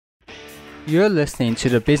You're listening to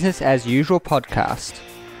the Business as Usual podcast,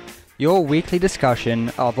 your weekly discussion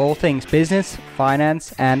of all things business,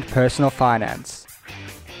 finance, and personal finance.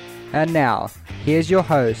 And now, here's your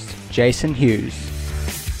host, Jason Hughes.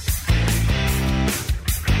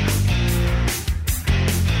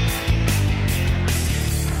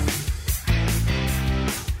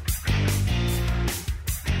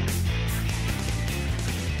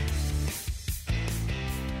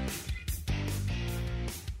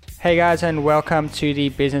 Hey guys, and welcome to the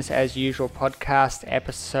Business as Usual podcast,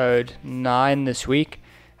 episode 9 this week.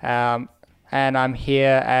 And I'm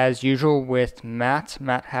here as usual with Matt.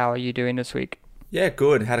 Matt, how are you doing this week? Yeah,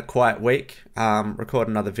 good. Had a quiet week.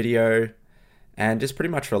 Recorded another video and just pretty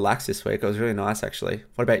much relaxed this week. It was really nice, actually.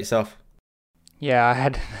 What about yourself? Yeah, I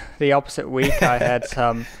had the opposite week. I had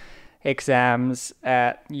some exams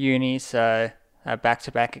at uni, so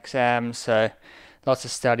back-to-back exams, so lots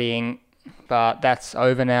of studying. But that's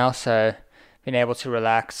over now, so been able to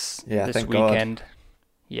relax this weekend. God.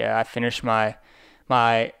 Yeah, I finished my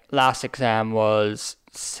last exam was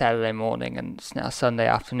Saturday morning and it's now Sunday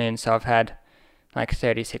afternoon, so I've had like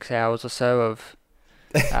 36 hours or so of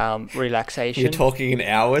relaxation. You're talking in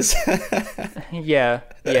hours? yeah.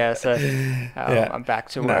 So I'm back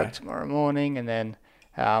to work tomorrow morning, and then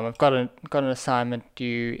I've got an assignment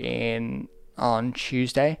due on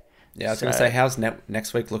Tuesday. Yeah, I was going to say, how's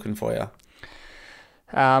next week looking for you?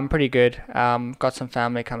 Pretty good. Got some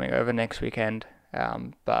family coming over next weekend,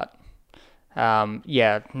 but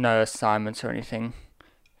no assignments or anything.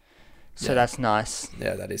 So that's nice.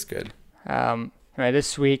 Yeah, that is good. Anyway,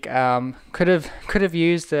 this week could have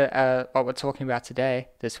used what we're talking about today.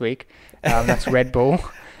 This week, that's Red Bull.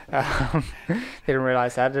 Didn't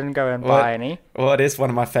realize that. Didn't go and buy any. Well, it is one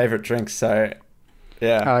of my favorite drinks. So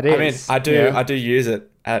yeah, it is. I mean, I do use it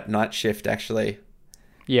at night shift, actually.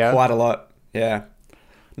 Yeah. Quite a lot. Yeah.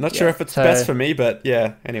 Not sure if it's best for me, but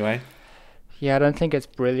yeah, anyway. Yeah, I don't think it's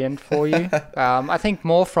brilliant for you. I think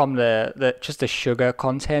more from just the sugar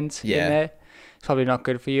content in there. It's probably not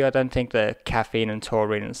good for you. I don't think the caffeine and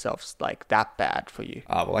taurine and stuff's like that bad for you.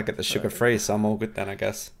 Oh, well, I get the sugar-free, so I'm all good then, I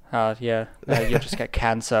guess. Yeah. You'll just get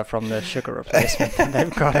cancer from the sugar replacement that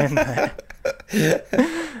they've got in there.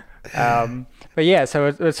 But yeah,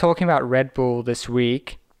 so we're talking about Red Bull this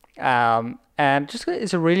week, and just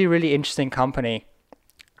it's a really, really interesting company.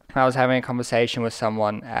 I was having a conversation with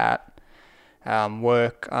someone at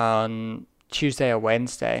work on Tuesday or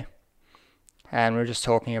Wednesday, and we were just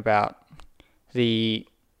talking about the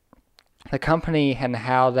company and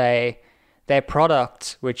how their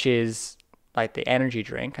product, which is like the energy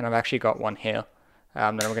drink, and I've actually got one here that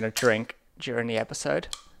I'm going to drink during the episode.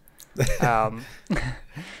 So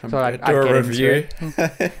I'd get a review.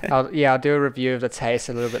 I'll do a review of the taste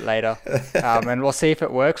a little bit later, and we'll see if it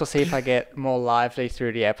works. We'll see if I get more lively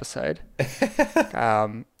through the episode.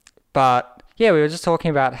 But yeah, we were just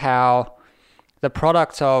talking about how the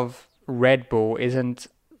product of Red Bull isn't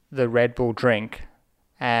the Red Bull drink,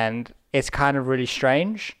 and it's kind of really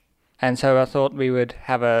strange. And so I thought we would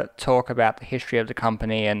have a talk about the history of the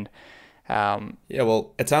company and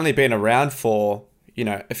well, it's only been around for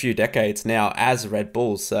a few decades now as Red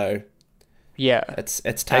Bull, so yeah, it's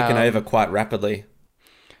taken over quite rapidly.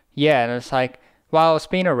 Yeah, and it's like, while it's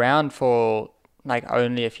been around for like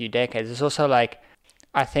only a few decades, it's also like,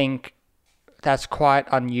 I think that's quite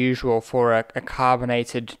unusual for a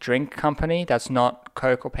carbonated drink company that's not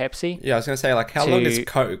Coke or Pepsi. Yeah, I was going to say, like, how long has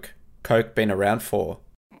Coke been around for?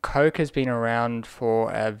 Coke has been around for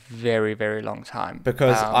a very, very long time.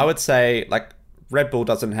 Because I would say, like, Red Bull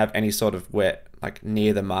doesn't have any sort of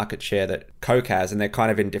near the market share that Coke has, and they're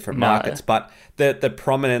kind of in different markets. But the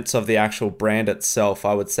prominence of the actual brand itself,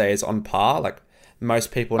 I would say, is on par. Like,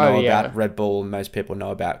 most people know about Red Bull, and most people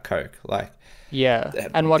know about Coke.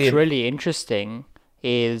 And what's really interesting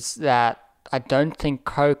is that I don't think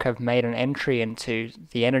Coke have made an entry into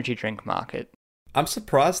the energy drink market. I'm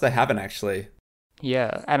surprised they haven't, actually.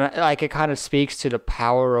 Yeah, and it kind of speaks to the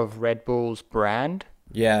power of Red Bull's brand.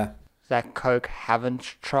 Yeah. That Coke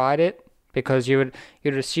haven't tried it, because you'd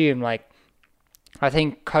assume, like, I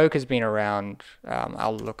think Coke has been around,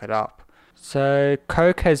 I'll look it up. So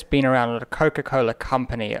Coke has been around, the Coca-Cola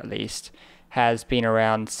company at least, has been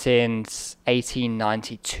around since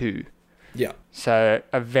 1892. Yeah. So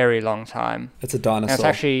a very long time. It's a dinosaur. And it's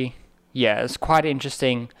actually, it's quite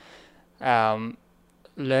interesting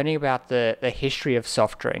learning about the history of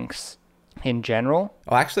soft drinks in general.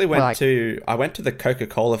 I actually went to the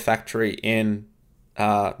Coca-Cola factory in,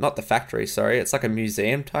 not the factory, sorry. It's like a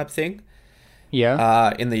museum type thing.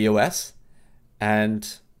 Yeah. In the US. And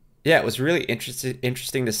yeah, it was really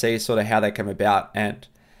interesting to see sort of how they came about and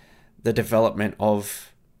the development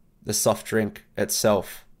of the soft drink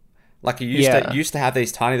itself. Like you used to have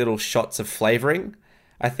these tiny little shots of flavoring,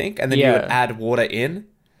 I think, and then you would add water in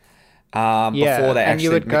before they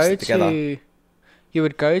actually mix it together. You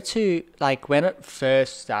would go to, like, when it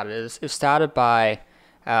first started, it started by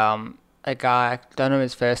a guy, I don't know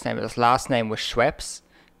his first name, but his last name was Schweppes,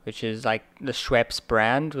 which is like the Schweppes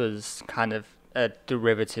brand was kind of a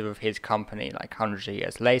derivative of his company like hundreds of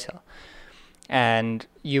years later. And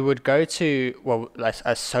you would go to, well, like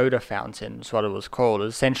a soda fountain is what it was called. It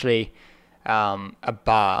was essentially a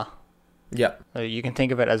bar. Yeah. You can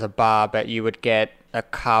think of it as a bar, but you would get a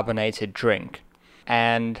carbonated drink.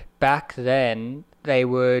 And back then, they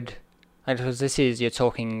would, because you're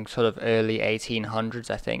talking sort of early 1800s,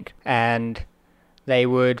 I think, and they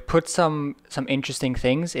would put some interesting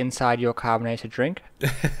things inside your carbonated drink.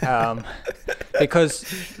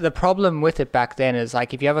 Because the problem with it back then is,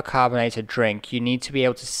 like, if you have a carbonated drink, you need to be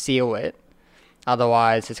able to seal it,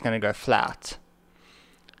 otherwise it's going to go flat.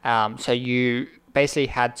 So you basically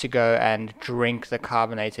had to go and drink the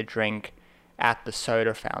carbonated drink at the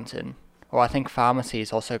soda fountain. Or I think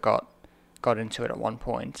pharmacies also got into it at one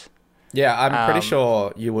point. Yeah, I'm pretty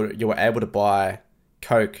sure you were able to buy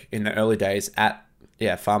Coke in the early days at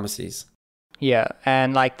pharmacies. Yeah,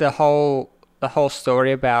 and like the whole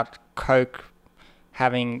story about Coke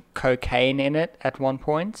having cocaine in it at one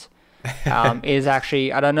point is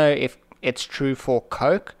actually, I don't know if it's true for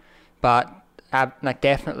Coke, but like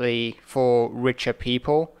definitely for richer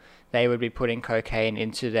people, they would be putting cocaine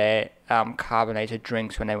into their carbonated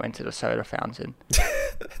drinks when they went to the soda fountain.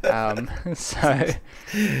 So,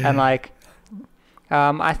 and like,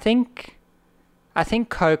 I think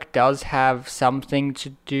Coke does have something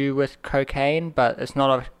to do with cocaine, but it's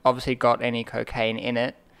not obviously got any cocaine in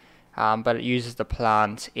it. But it uses the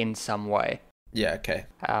plant in some way. Yeah, okay.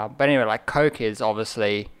 But anyway, like Coke is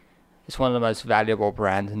obviously, it's one of the most valuable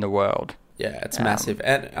brands in the world. Yeah, it's massive.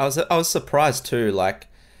 And I was surprised too, like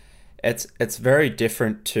it's very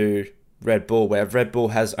different to Red Bull, where Red Bull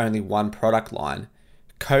has only one product line.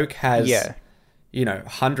 Coke has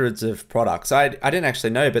hundreds of products. I didn't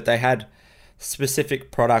actually know, but they had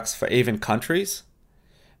specific products for even countries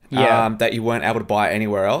that you weren't able to buy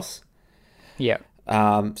anywhere else. Yeah.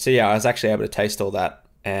 So yeah, I was actually able to taste all that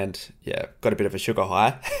and got a bit of a sugar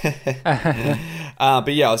high.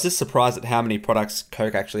 But yeah, I was just surprised at how many products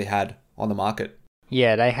Coke actually had on the market.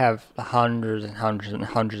 Yeah, they have hundreds and hundreds and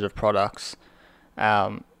hundreds of products.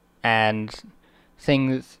 And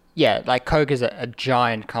things, like Coke is a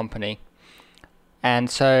giant company. And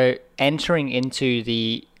so entering into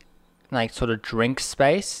the like sort of drink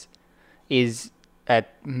space is a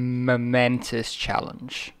momentous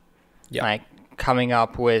challenge. Yeah. Like coming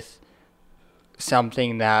up with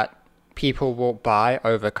something that people will buy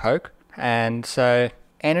over Coke. And so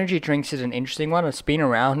energy drinks is an interesting one. It's been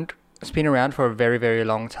around for a very, very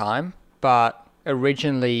long time. But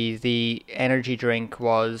originally the energy drink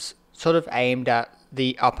was sort of aimed at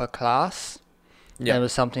the upper class. Yeah. It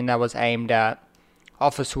was something that was aimed at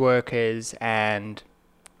office workers and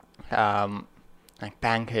like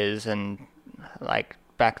bankers, and like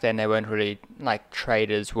back then they weren't really like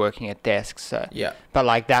traders working at desks. So but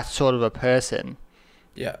like that sort of a person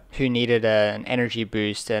who needed an energy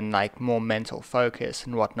boost and like more mental focus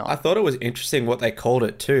and whatnot. I thought it was interesting what they called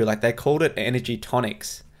it too. Like they called it energy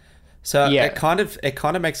tonics. So it kind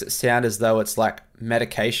of makes it sound as though it's like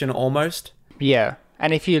medication almost. Yeah.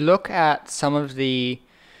 And if you look at some of the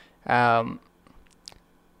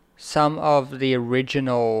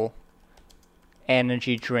original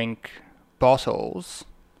energy drink bottles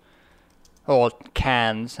or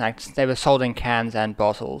cans, like they were sold in cans and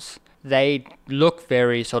bottles, they look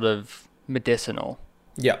very sort of medicinal.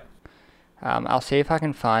 Yeah. I'll see if I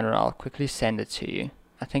can find it. I'll quickly send it to you.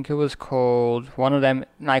 I think it was called one of them,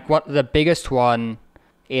 like what the biggest one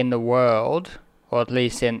in the world, or at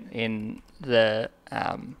least in the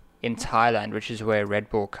in Thailand, which is where Red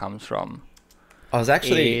Bull comes from. I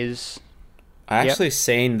actually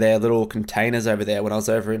seen their little containers over there when I was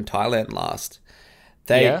over in Thailand last.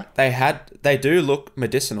 They do look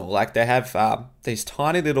medicinal. Like they have these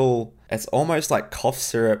tiny little, it's almost like cough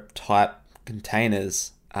syrup type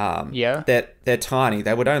containers. They're tiny.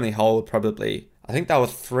 They would only hold probably, I think they were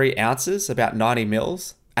 3 ounces, about 90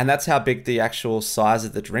 mils. And that's how big the actual size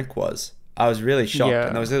of the drink was. I was really shocked.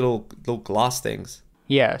 And there was little glass things.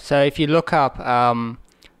 Yeah. So if you look up,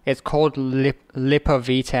 it's called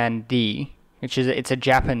Lipovitan D, which is, it's a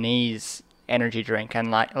Japanese energy drink. And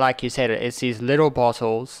like you said, it's these little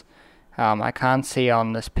bottles. I can't see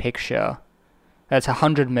on this picture. It's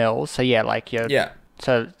 100 mils. So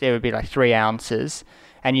so there would be like 3 ounces,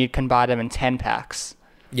 and you can buy them in 10 packs.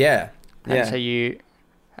 Yeah. And so you,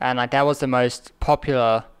 And like that was the most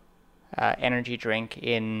popular energy drink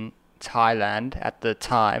in Thailand at the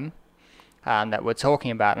time that we're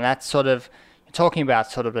talking about. And that's sort of talking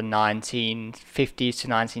about sort of the 1950s to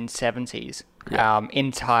 1970s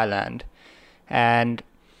in Thailand. And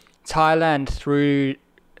Thailand, through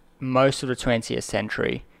most of the 20th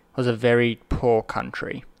century, was a very poor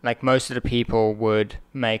country. Like most of the people would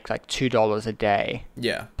make like $2 a day.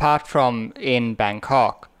 Yeah. Apart from in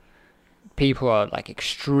Bangkok, people are like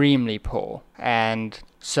extremely poor. And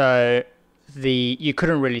so you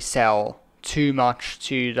couldn't really sell too much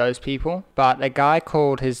to those people. But a guy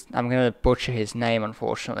called I'm going to butcher his name,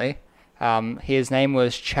 unfortunately. His name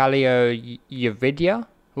was Chalio Yavidya.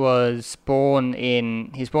 He's born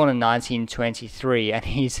in 1923, and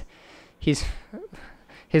his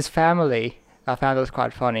family, I found it was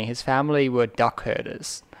quite funny. His family were duck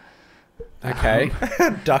herders. Okay.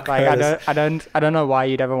 Duck like herders. I don't know why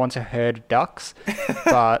you'd ever want to herd ducks,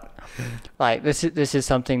 but like this is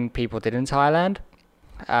something people did in Thailand.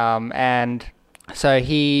 And so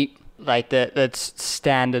he, like the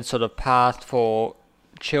standard sort of path for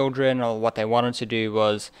children, or what they wanted to do,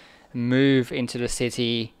 was move into the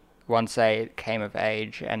city once they came of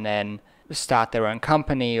age, and then start their own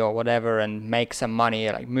company or whatever and make some money,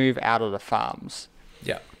 like move out of the farms.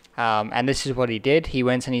 Yeah. And this is what he did. He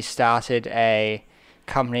went and he started a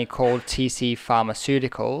company called TC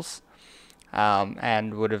Pharmaceuticals,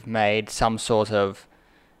 and would have made some sort of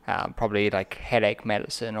probably like headache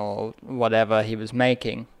medicine or whatever he was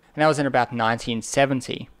making. And that was in about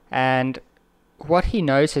 1970. And what he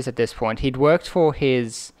noticed at this point, he'd worked for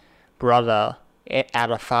his brother at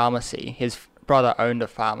a pharmacy. His brother owned a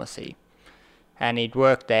pharmacy, and he'd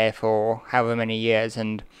worked there for however many years.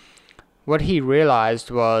 And what he realized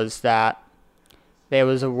was that there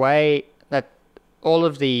was a way that all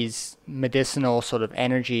of these medicinal sort of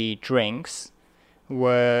energy drinks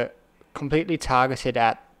were completely targeted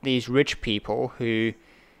at these rich people who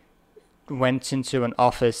went into an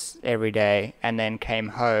office every day and then came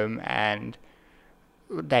home, and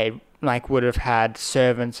they like would have had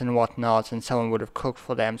servants and whatnot, and someone would have cooked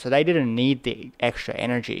for them, so they didn't need the extra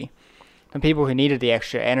energy. The people who needed the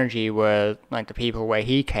extra energy were like the people where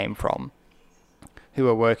he came from, who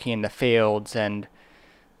were working in the fields and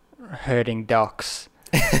herding ducks.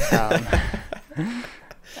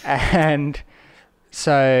 And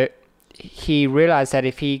so he realized that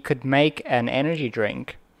if he could make an energy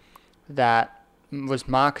drink that was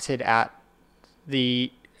marketed at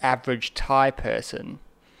the average Thai person,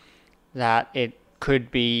 that it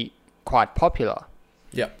could be quite popular.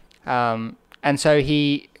 Yeah. And so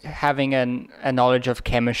he, having a knowledge of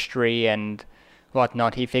chemistry and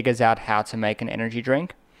whatnot, he figures out how to make an energy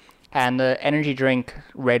drink. And the energy drink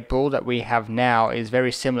Red Bull that we have now is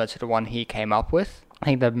very similar to the one he came up with. I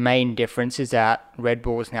think the main difference is that Red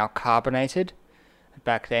Bull is now carbonated.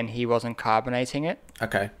 Back then he wasn't carbonating it.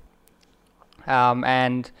 Okay.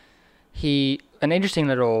 And an interesting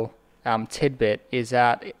little tidbit is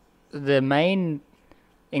that the main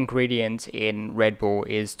ingredient in Red Bull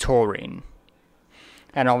is taurine.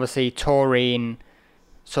 And obviously taurine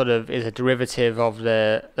sort of is a derivative of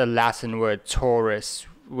the Latin word taurus,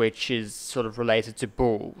 which is sort of related to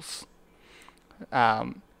bulls.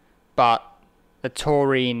 But the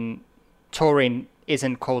taurine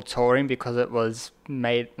isn't called taurine because it was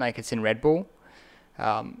made like it's in Red Bull,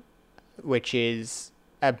 which is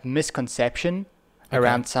a misconception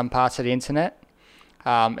around some parts of the internet.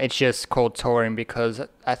 It's just called taurine because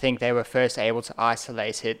I think they were first able to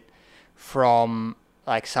isolate it from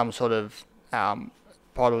like some sort of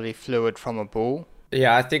bodily fluid from a bull.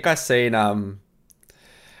 Yeah, I think I seen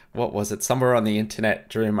what was it, somewhere on the internet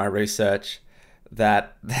during my research,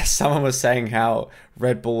 that someone was saying how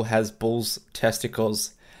Red Bull has bull's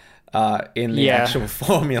testicles in the actual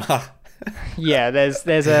formula. Yeah,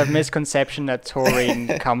 there's a misconception that taurine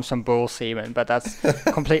comes from bull semen, but that's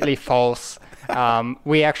completely false.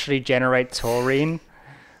 We actually generate taurine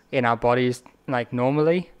in our bodies like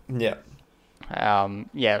normally. Yeah. That's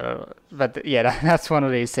one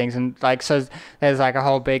of these things. And like, so there's like a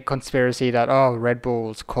whole big conspiracy that, Red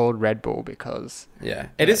Bull's called Red Bull because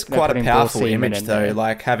it is quite a powerful image though, there.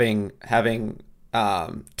 Like having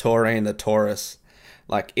taurine, the Taurus,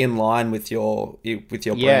 like in line with your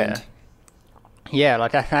brand. Yeah,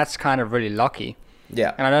 like that's kind of really lucky.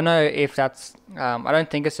 Yeah. And I don't know if that's I don't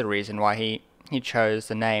think it's the reason why he chose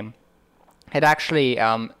the name. It actually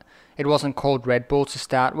it wasn't called Red Bull to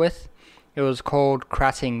start with. It was called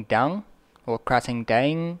Krating Dang, or Krating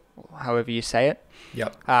Dang, however you say it.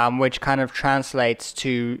 Yep. Which kind of translates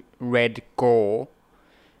to red gore,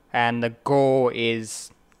 and the gore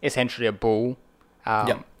is essentially a bull.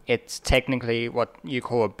 Yep. it's technically what you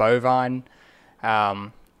call a bovine,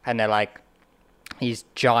 and they're like these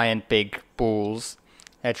giant big bulls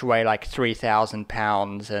that weigh like 3,000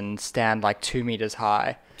 pounds and stand like 2 meters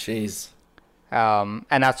high. Jeez. And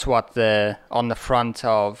that's what on the front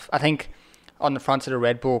of the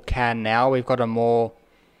Red Bull can now, we've got a more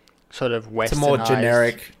sort of westernized... It's a more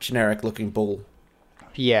generic looking bull.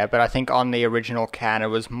 Yeah, but I think on the original can, it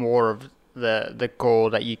was more of the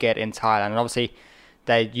gore that you get in Thailand. And obviously,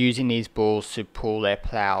 they're using these bulls to pull their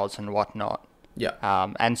plows and whatnot. Yeah.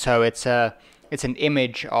 And so it's an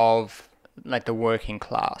image of like the working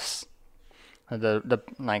class,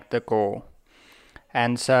 the gore.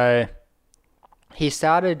 And so he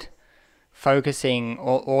started focusing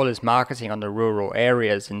all his marketing on the rural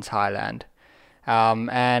areas in Thailand.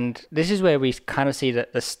 And this is where we kind of see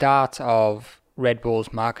the start of Red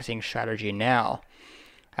Bull's marketing strategy now,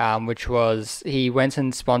 which was he went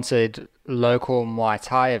and sponsored local Muay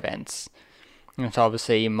Thai events. And so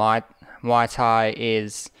obviously Muay Thai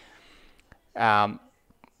is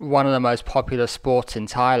one of the most popular sports in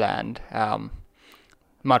Thailand,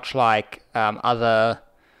 much like other,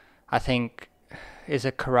 I think, is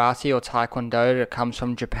it karate or taekwondo that comes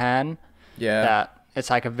from Japan? Yeah. That it's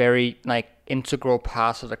like a very like integral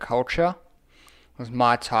part of the culture. Because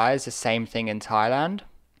Muay Thai is the same thing in Thailand.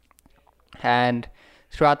 And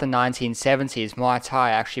throughout the 1970s, Muay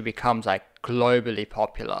Thai actually becomes like globally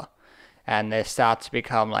popular. And there start to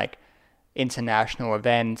become like international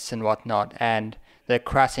events and whatnot. And the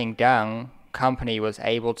Krating Dang company was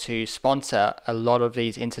able to sponsor a lot of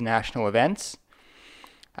these international events.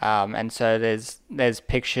 And so there's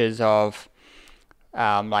pictures of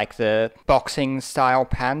like the boxing style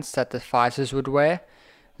pants that the fighters would wear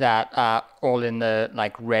that are all in the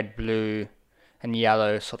like red, blue and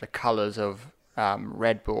yellow sort of colors of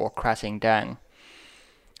Red Bull or Krating Dang.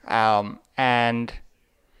 And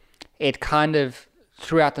it kind of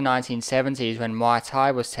throughout the 1970s when Muay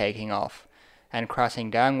Thai was taking off and Krating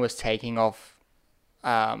Dang was taking off,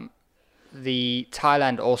 the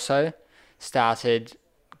Thailand also started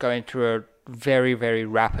going through a very, very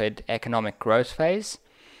rapid economic growth phase.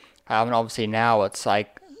 And obviously now it's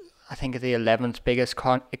like, I think the 11th biggest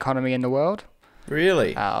economy in the world.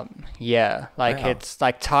 Really? Yeah, like wow. It's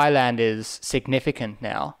like Thailand is significant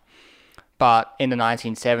now, but in the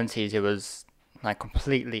 1970s it was like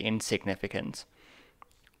completely insignificant.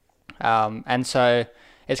 And so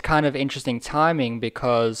it's kind of interesting timing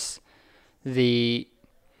because the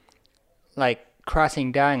like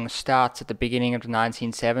Krating Dang starts at the beginning of the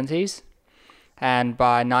 1970s, and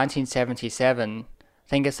by 1977, I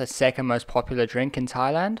think it's the second most popular drink in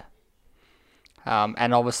Thailand.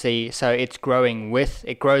 And obviously, so it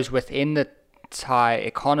grows within the Thai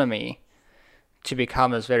economy to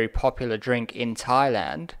become a very popular drink in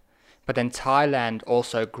Thailand, but then Thailand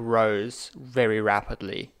also grows very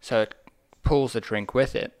rapidly, so it pulls the drink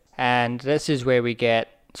with it. And this is where we get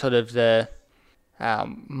sort of the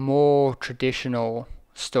more traditional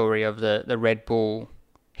story of the Red Bull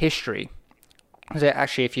history. So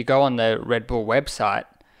actually, if you go on the Red Bull website,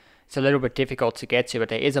 it's a little bit difficult to get to, but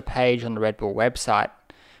there is a page on the Red Bull website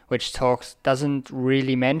which doesn't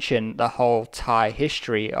really mention the whole Thai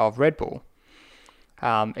history of Red Bull.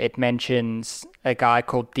 It mentions a guy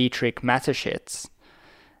called Dietrich Mateschitz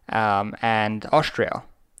and Austria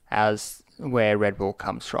as where Red Bull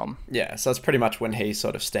comes from. Yeah, so it's pretty much when he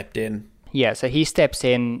sort of stepped in. Yeah, so he steps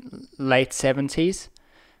in late 70s.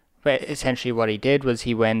 But essentially what he did was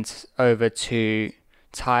he went over to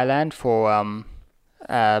Thailand for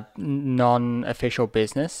non-official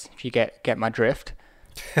business, if you get my drift.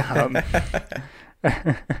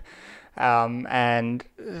 And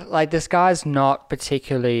like this guy's not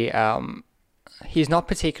particularly he's not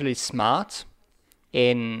particularly smart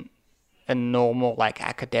in a normal like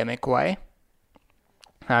academic way.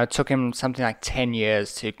 It took him something like 10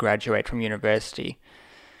 years to graduate from university,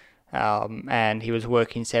 and he was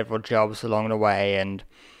working several jobs along the way. And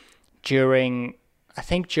during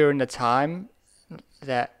the time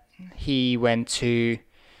that he went to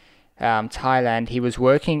Thailand, he was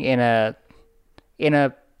working in a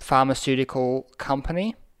pharmaceutical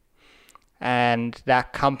company, and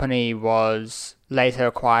that company was later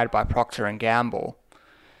acquired by Procter and Gamble.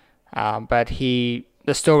 But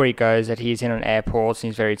the story goes that he's in an airport and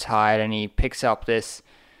he's very tired, and he picks up this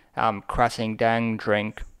Krating Dang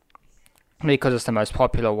drink because it's the most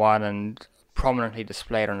popular one and prominently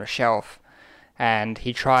displayed on a shelf. And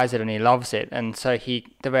he tries it and he loves it, and so he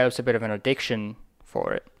develops a bit of an addiction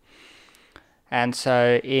for it. And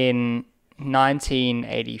so in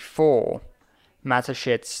 1984,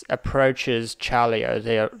 Mateschitz approaches Chalio,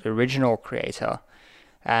 the original creator,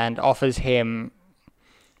 and offers him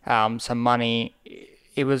some money.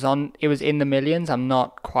 It was in the millions. I'm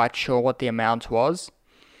not quite sure what the amount was,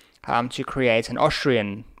 to create an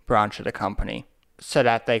Austrian branch of the company so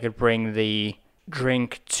that they could bring the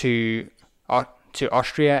drink to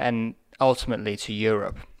Austria and ultimately to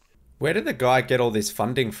Europe. Where did the guy get all this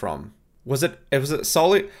funding from? Was it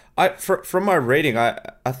solely? From my reading, I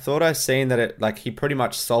thought I seen that it, like, he pretty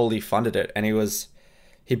much solely funded it, and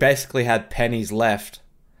he basically had pennies left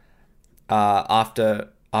after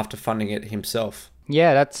funding it himself.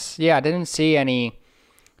 Yeah, I didn't see any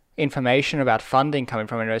information about funding coming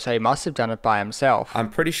from it, so he must have done it by himself. I'm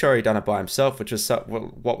pretty sure he done it by himself, which is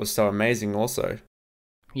what was so amazing also.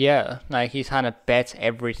 Yeah, like he's kind of bet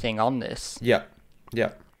everything on this. Yeah.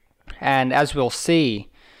 And as we'll see,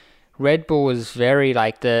 Red Bull is very,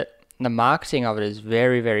 like, the marketing of it is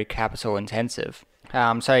very, very capital intensive.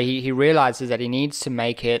 So he realizes that he needs to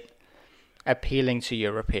make it appealing to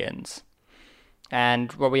Europeans.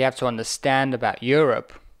 And what we have to understand about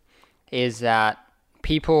Europe is that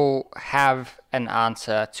people have an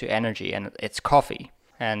answer to energy, and it's coffee.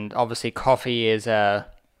 And obviously coffee is a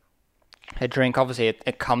drink. Obviously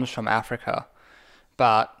it comes from Africa,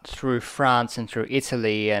 but through France and through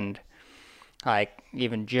Italy and like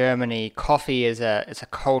even Germany, coffee is a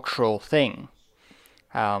cultural thing.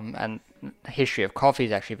 And the history of coffee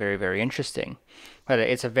is actually very, very interesting. But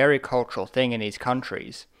it's a very cultural thing in these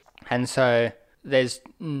countries. And so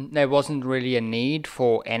there wasn't really a need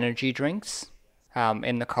for energy drinks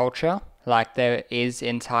in the culture like there is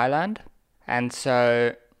in Thailand. And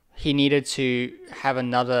so he needed to have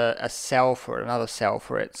another sell for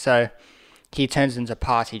it. So he turns into a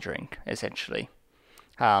party drink, essentially.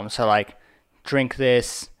 So like, drink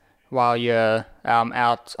this while you're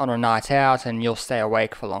out on a night out, and you'll stay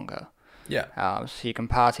awake for longer. Yeah. So you can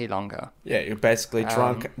party longer. Yeah, you're basically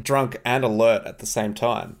drunk and alert at the same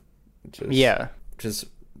time. Which is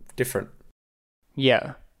different.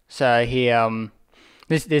 Yeah. So he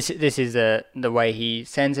this is the way he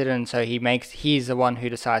sends it, and so he's the one who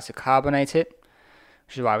decides to carbonate it,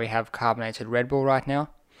 which is why we have carbonated Red Bull right now.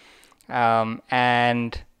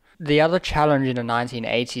 And the other challenge in the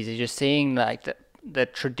 1980s is just seeing like the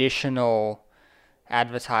traditional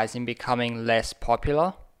advertising becoming less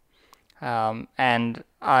popular. And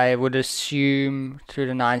I would assume through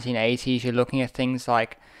the 1980s you're looking at things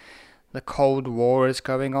like the Cold War is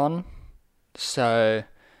going on. So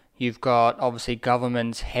you've got obviously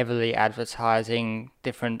governments heavily advertising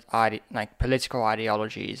different like political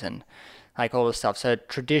ideologies and like all this stuff. So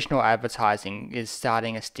traditional advertising is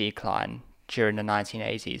starting its decline during the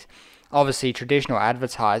 1980s. Obviously traditional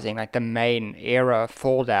advertising, like the main era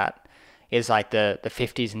for that is like the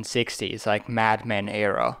 50s and 60s, like Mad Men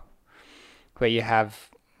era, where you have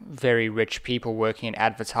very rich people working in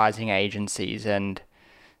advertising agencies, and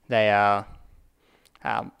they're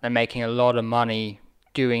making a lot of money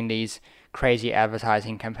doing these crazy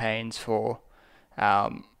advertising campaigns for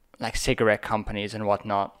like cigarette companies and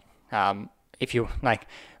whatnot. If you like,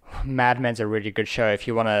 Mad Men's a really good show if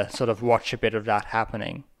you want to sort of watch a bit of that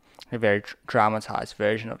happening, a very dramatized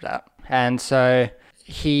version of that. And so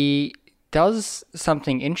he does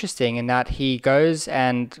something interesting in that he goes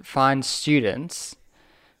and finds students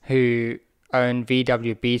who own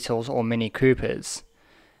VW Beetles or Mini Coopers,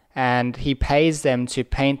 and he pays them to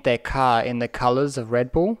paint their car in the colors of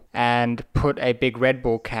Red Bull and put a big Red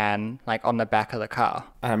Bull can like on the back of the car.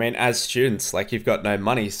 I mean, as students, like, you've got no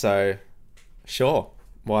money, so sure,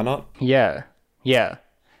 why not? Yeah.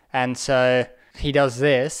 And so he does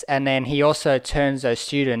this, and then he also turns those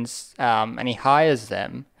students and he hires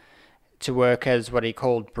them to work as what he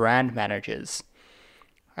called brand managers.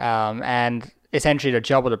 And essentially the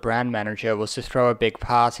job of the brand manager was to throw a big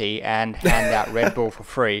party and hand out Red Bull for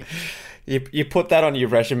free. You put that on your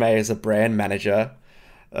resume as a brand manager,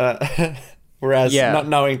 whereas not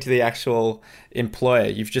knowing to the actual employer,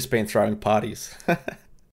 you've just been throwing parties.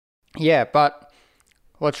 Yeah, but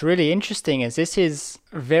what's really interesting is this is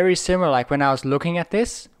very similar, like when I was looking at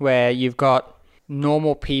this, where you've got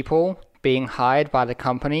normal people being hired by the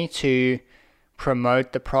company to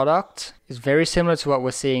promote the product. Is very similar to what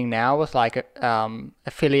we're seeing now with like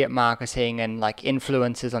affiliate marketing and like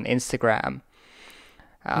influencers on Instagram.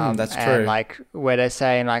 That's true. And like where they're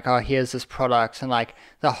saying like, oh, here's this product, and like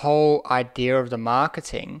the whole idea of the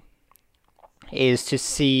marketing is to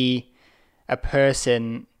see a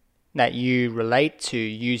person that you relate to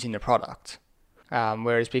using the product.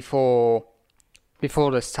 Whereas before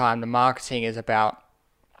this time, the marketing is about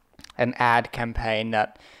an ad campaign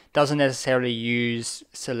that doesn't necessarily use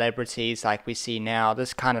celebrities like we see now.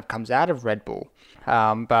 This kind of comes out of Red Bull.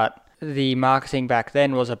 But the marketing back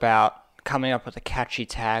then was about coming up with a catchy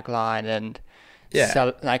tagline and Yeah.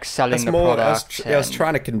 selling That's the more. product. I was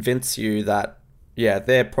trying to convince you that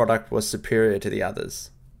their product was superior to the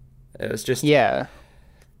others. It was just yeah,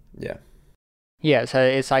 yeah, yeah. So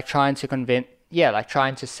it's like trying to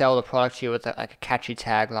trying to sell the product to you with like a catchy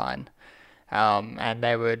tagline. And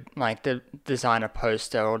they would like design a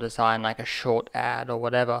poster or design like a short ad or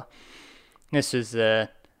whatever. This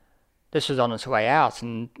was on its way out,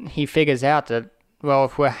 and he figures out that, well,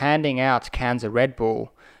 if we're handing out cans of Red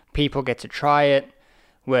Bull, people get to try it.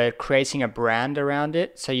 We're creating a brand around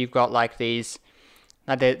it. So you've got like these,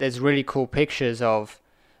 there's really cool pictures of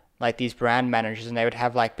like these brand managers, and they would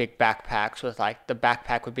have like big backpacks with like the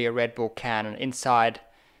backpack would be a Red Bull can, and inside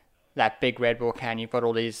that big Red Bull can, you've got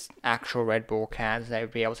all these actual Red Bull cans, and they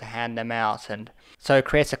would be able to hand them out. And so it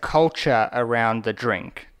creates a culture around the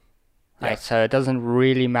drink. Right? So it doesn't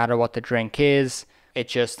really matter what the drink is. It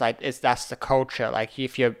just that's the culture. Like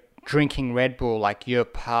if you're drinking Red Bull, like you're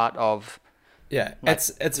part of. Yeah, like,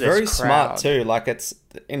 it's very crowd. smart too. Like it's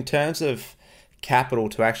in terms of capital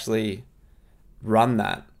to actually run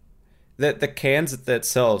that. The cans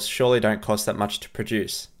themselves surely don't cost that much to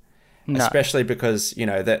produce, especially because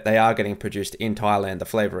that they are getting produced in Thailand. The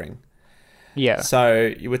flavoring. Yeah.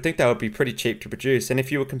 So you would think that would be pretty cheap to produce. And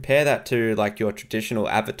if you would compare that to like your traditional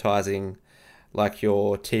advertising, like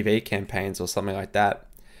your TV campaigns or something like that,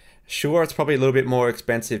 sure, it's probably a little bit more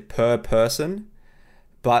expensive per person,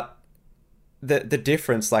 but the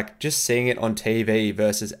difference, like just seeing it on TV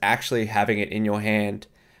versus actually having it in your hand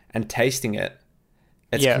and tasting it,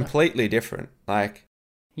 it's completely different. Like,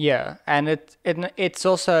 yeah, and it's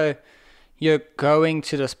also, you're going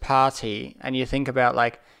to this party and you think about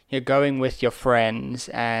like, you're going with your friends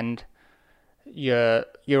and you're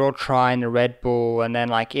all trying the Red Bull, and then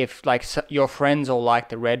like if like your friends all like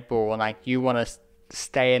the Red Bull and like you want to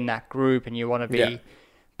stay in that group and you want to be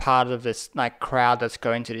part of this like crowd that's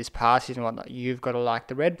going to these parties and whatnot, you've got to like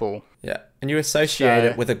the Red Bull. Yeah, and you associate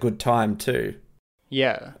it with a good time too.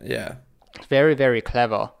 Yeah. Yeah. It's very, very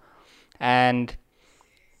clever. And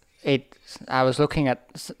I was looking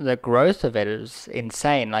at the growth of it. It was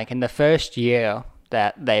insane. Like in the first year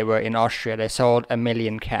that they were in Austria, they sold 1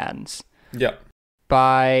 million cans. Yeah.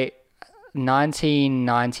 By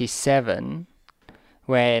 1997,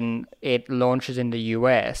 when it launches in the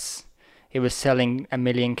US, it was selling 1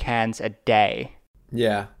 million cans a day.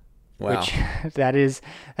 Yeah. Wow. Which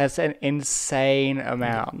that's an insane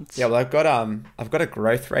amount. Yeah, well, I've got a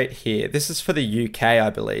growth rate here. This is for the UK, I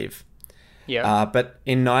believe. Yeah. But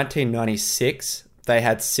in 1996, they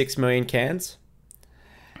had 6 million cans.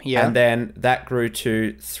 Yeah. And then that grew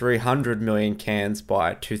to 300 million cans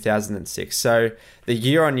by 2006. So the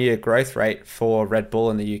year-on-year growth rate for Red Bull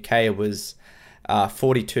in the UK was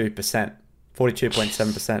 42%,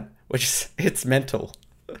 42.7%, which is, it's mental.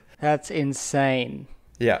 That's insane.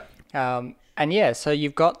 Yeah. And yeah, so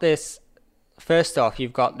you've got this, first off,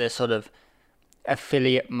 you've got this sort of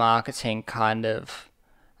affiliate marketing kind of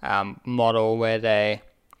model where they're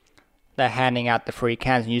handing out the free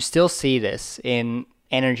cans. And you still see this in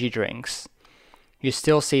energy drinks. You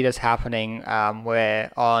still see this happening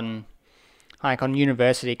where on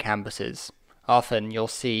university campuses, often you'll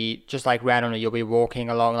see, just like randomly, you'll be walking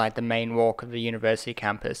along like the main walk of the university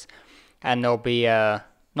campus, and there'll be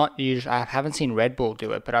not usually, I haven't seen Red Bull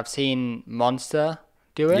do it, but I've seen Monster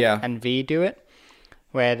do it and V do it,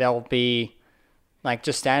 where they'll be like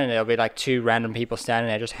just standing there. There'll be like two random people standing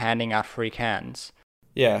there just handing out free cans.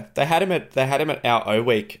 Yeah, they had him at our O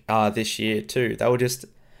Week this year too. They were just,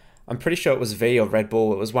 I'm pretty sure it was V or Red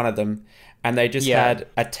Bull. It was one of them, and they just had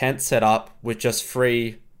a tent set up with just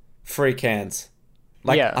free cans,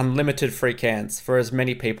 like unlimited free cans for as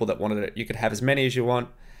many people that wanted it. You could have as many as you want.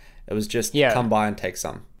 It was just come by and take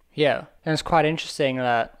some. Yeah, and it's quite interesting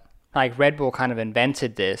that like Red Bull kind of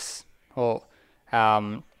invented this, or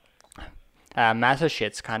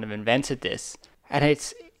Massachusetts kind of invented this, and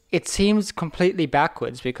it seems completely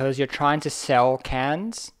backwards because you're trying to sell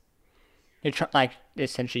cans. You're like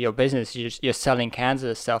essentially your business. You're selling cans of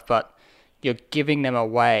this stuff, but you're giving them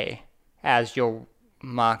away as your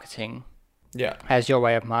marketing. Yeah. As your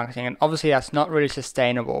way of marketing, and obviously that's not really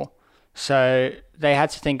sustainable. So they had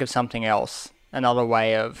to think of something else, another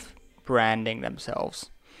way of branding themselves.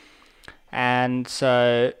 And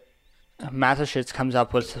so Massachusetts comes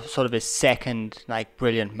up with sort of his second like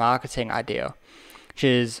brilliant marketing idea, which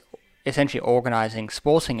is essentially organizing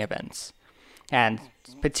sporting events, and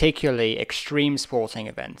particularly extreme sporting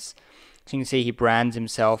events. So you can see he brands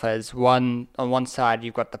himself as on one side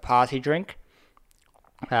you've got the party drink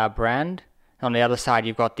brand, and on the other side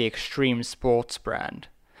you've got the extreme sports brand.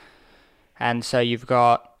 And so you've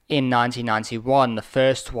got, in 1991, the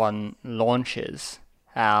first one launches,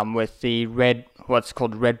 with the what's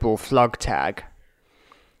called Red Bull Flug Tag.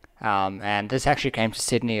 And this actually came to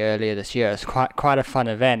Sydney earlier this year. It's quite a fun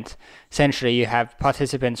event. Essentially, you have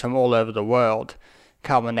participants from all over the world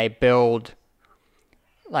come and they build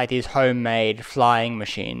like these homemade flying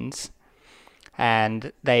machines,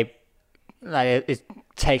 and it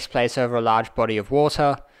takes place over a large body of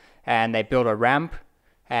water, and they build a ramp,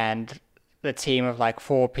 and the team of like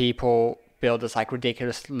 4 people build this like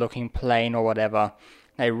ridiculous looking plane or whatever.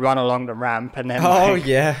 They run along the ramp and then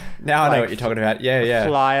yeah, now I know what you're talking about. Yeah,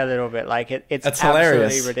 fly a little bit. Like it's that's absolutely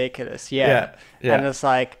hilarious. Ridiculous. Yeah. And it's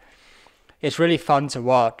like it's really fun to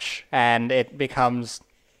watch, and it becomes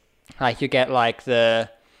like you get like the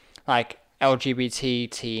like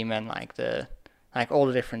LGBT team and like all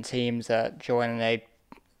the different teams that join, and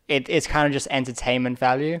it's kind of just entertainment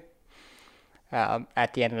value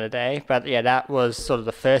at the end of the day. But yeah, that was sort of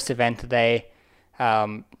the first event that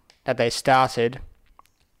they started.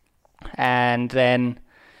 And then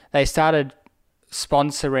they started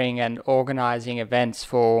sponsoring and organizing events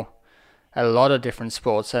for a lot of different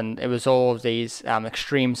sports, and it was all of these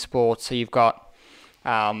extreme sports. So you've got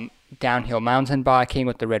downhill mountain biking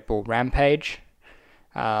with the Red Bull Rampage.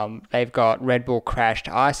 They've got Red Bull Crashed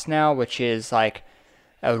Ice now, which is like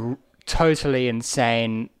a totally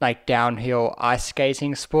insane like downhill ice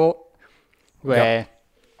skating sport where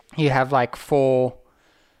you have like four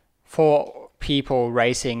people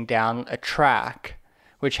racing down a track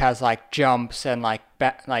which has like jumps and like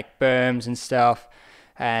berms and stuff,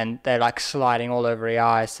 and they're like sliding all over the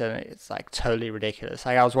ice, and it's like totally ridiculous.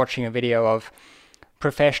 Like I was watching a video of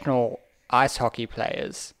professional ice hockey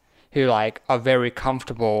players who like are very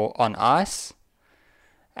comfortable on ice,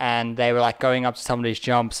 and they were like going up to some of these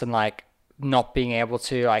jumps and like not being able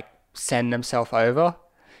to like send themselves over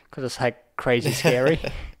because it's like crazy scary.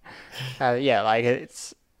 Like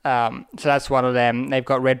it's so that's one of them. They've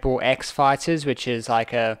got Red Bull X Fighters, which is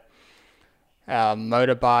like a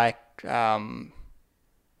motorbike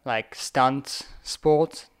like stunt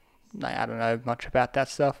sport. Like, I don't know much about that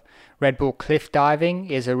stuff. Red Bull Cliff Diving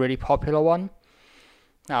is a really popular one.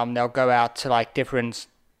 They'll go out to like different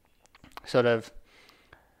sort of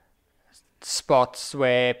spots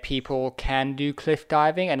where people can do cliff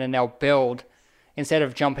diving, and then they'll build, instead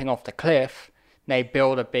of jumping off the cliff, they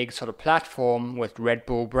build a big sort of platform with Red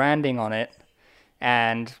Bull branding on it,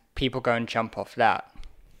 and people go and jump off that.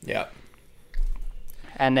 Yeah.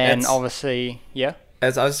 And then obviously,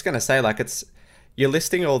 as I was just going to say, like you're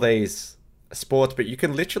listing all these sports, but you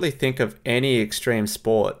can literally think of any extreme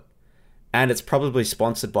sport and it's probably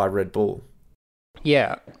sponsored by Red Bull.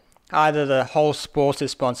 Yeah. Either the whole sport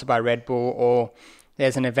is sponsored by Red Bull, or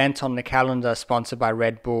there's an event on the calendar sponsored by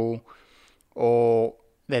Red Bull, or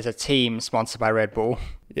there's a team sponsored by Red Bull.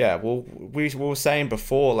 Yeah, well, we were saying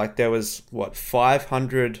before, like there was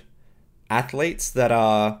 500 athletes that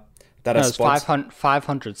are sponsored.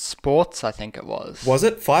 500 sports, I think it was. Was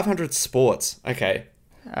it 500 sports? Okay,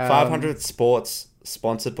 500 sports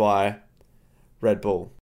sponsored by Red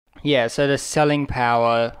Bull. Yeah, so the Selling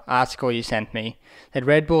Power article you sent me, that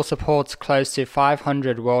Red Bull supports close to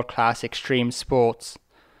 500 world-class extreme sports.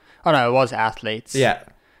 Oh no, it was athletes. Yeah.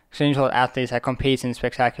 Extreme sport athletes that compete in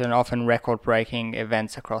spectacular and often record-breaking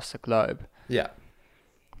events across the globe. Yeah.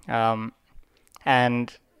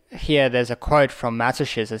 And here there's a quote from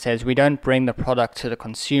Matashiz that says, "We don't bring the product to the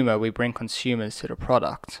consumer, we bring consumers to the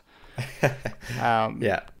product."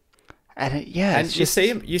 Yeah. And you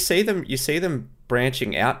see them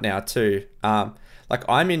branching out now too. Like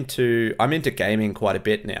I'm into gaming quite a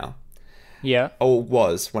bit now. Yeah. Or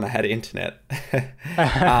was when I had internet.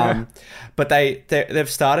 But they've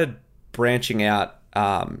started branching out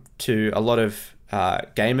to a lot of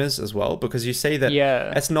gamers as well, because you see that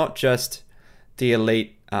it's not just the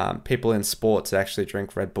elite people in sports that actually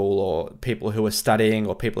drink Red Bull, or people who are studying,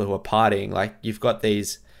 or people who are partying. Like you've got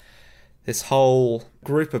this whole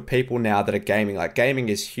group of people now that are gaming. Like gaming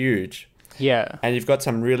is huge. Yeah. And you've got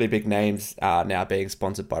some really big names now being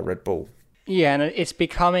sponsored by Red Bull. Yeah, and it's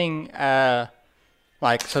becoming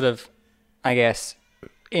like sort of, I guess,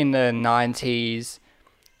 in the 90s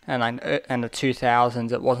and the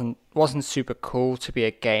 2000s, it wasn't super cool to be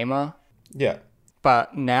a gamer. Yeah.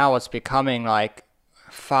 But now it's becoming like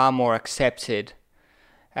far more accepted,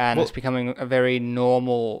 and it's becoming a very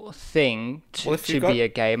normal thing to be a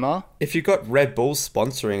gamer. If you've got Red Bull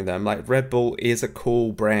sponsoring them, like Red Bull is a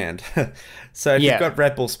cool brand. So if you've got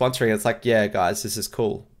Red Bull sponsoring, it's like, yeah, guys, this is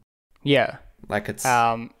cool. Yeah. Like it's...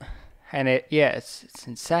 and it's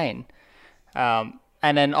insane. And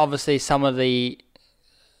then obviously some of the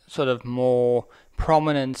sort of more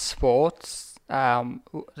prominent sports,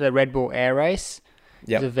 the Red Bull Air Race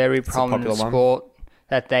is a very prominent sport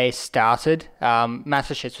that they started.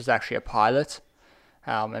 Massachusetts was actually a pilot,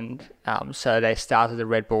 so they started the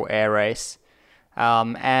Red Bull Air Race,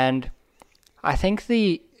 and I think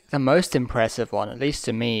the most impressive one, at least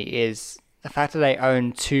to me, is the fact that they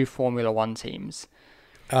own 2 Formula One teams.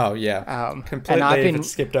 Oh yeah, completely. And I've Even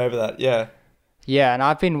skipped over that. Yeah. Yeah, and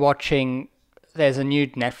I've been watching. There's a new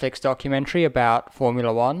Netflix documentary about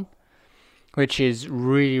Formula One, which is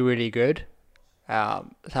really, really good. So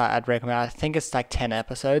I'd recommend. I think it's like 10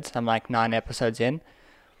 episodes. I'm like 9 episodes in.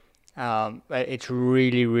 But it's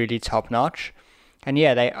really, really top notch. And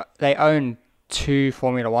yeah, they own 2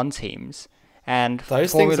 Formula One teams, and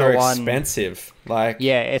Those Formula things are One, expensive. Like,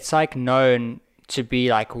 yeah, it's like known to be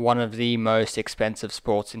like one of the most expensive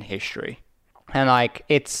sports in history, and like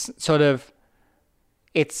it's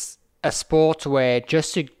a sport where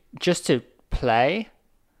just to play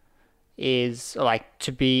is like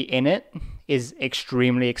to be in it is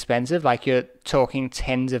extremely expensive. Like you're talking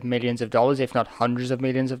tens of millions of dollars, if not hundreds of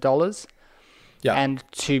millions of dollars. yeah, And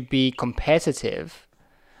to be competitive,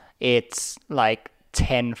 it's like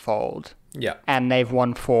tenfold. yeah, And they've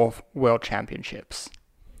won 4 world championships.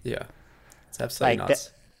 yeah. It's absolutely Like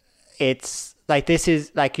nuts. it's like this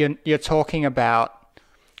is like you're talking about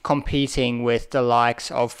competing with the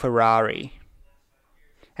likes of Ferrari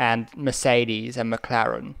and Mercedes and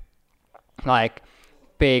McLaren, like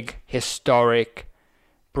big historic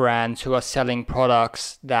brands who are selling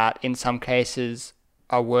products that in some cases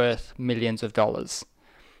are worth millions of dollars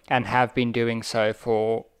and have been doing so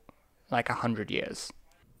for like 100 years.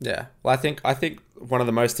 Yeah. Well, I think one of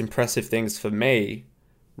the most impressive things for me,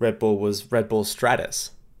 Red Bull, was Red Bull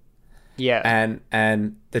Stratus. Yeah.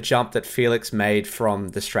 And the jump that Felix made from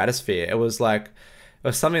the stratosphere, it was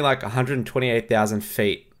something like 128,000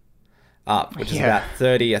 feet up, which is about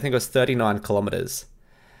 30, I think it was 39 kilometers.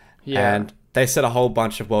 Yeah. And they set a whole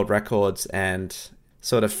bunch of world records and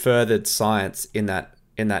sort of furthered science in that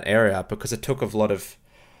area, because it took a lot of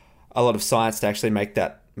science to actually make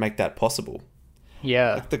that possible.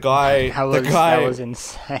 Yeah. Like that was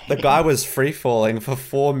insane. The guy was free falling for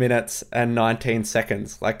 4 minutes and 19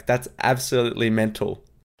 seconds. Like, that's absolutely mental.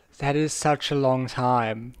 That is such a long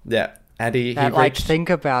time. Yeah. And he Like, reached,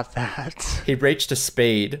 think about that. he reached a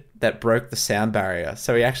speed that broke the sound barrier.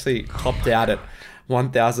 So he actually topped out at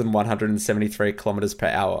 1,173 kilometers per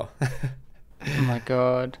hour. Oh my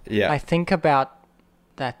God. Yeah. I think about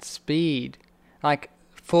that speed. Like,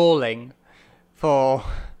 falling for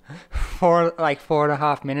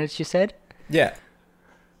 4.5 minutes, you said? Yeah.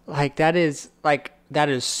 That is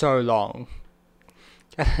so long.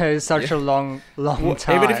 That is such a long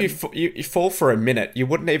time. Even if you fall for a minute, you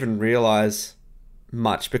wouldn't even realize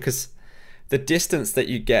much, because the distance that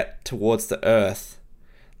you get towards the Earth,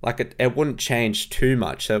 like it wouldn't change too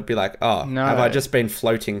much. So it'd be like, oh, No. have I just been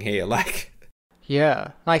floating here? Like, Yeah.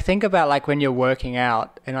 Like, think about like when you're working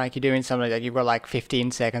out and like you're doing something like you've got like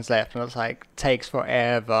 15 seconds left and it's like takes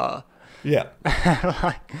forever. yeah,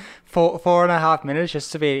 Like 4.5 minutes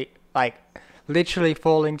just to be like literally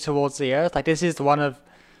falling towards the earth. Like, this is one of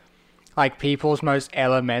like people's most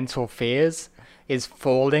elemental fears, is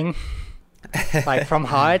falling like from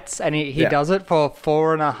heights, and he Yeah. does it for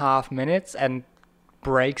 4.5 minutes and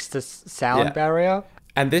breaks the sound Yeah. barrier.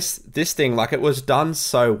 and this thing, like, it was done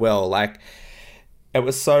so well. Like, it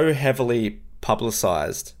was so heavily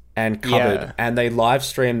publicized and covered, Yeah. and they live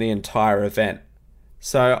streamed the entire event.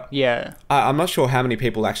 So Yeah, I'm not sure how many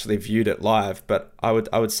people actually viewed it live, but I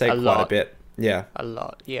would say quite a lot. bit. Yeah, a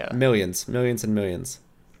lot. Yeah, millions and millions.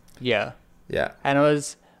 yeah. Yeah, And it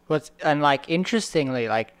was like interestingly,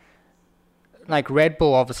 like Red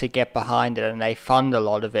Bull obviously get behind it and they fund a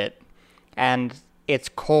lot of it, and it's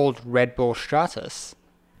called Red Bull Stratus.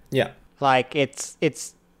 yeah, Like, it's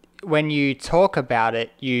when you talk about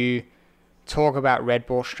it, you talk about Red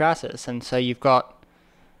Bull Stratus, and so you've got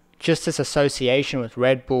just this association with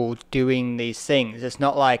Red Bull doing these things. It's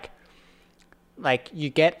not like you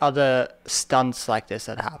get other stunts like this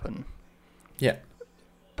that happen, yeah.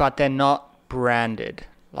 but they're not branded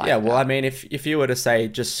like Yeah, well, that. I mean, if you were to say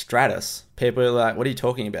just Stratus, people are like, what are you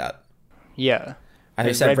talking about? Yeah. And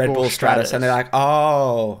you It's said Red Bull Stratus, and they're like,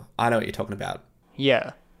 oh, I know what you're talking about.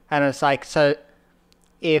 Yeah. And it's like, so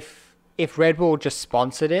if Red Bull just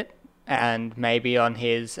sponsored it, and maybe on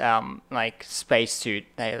his like spacesuit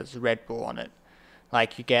there's Red Bull on it,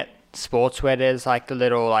 like you get sportswear, there's like the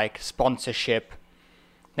little like sponsorship,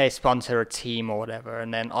 they sponsor a team or whatever,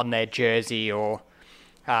 and then on their jersey or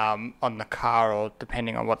on the car, or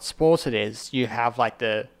depending on what sport it is, you have like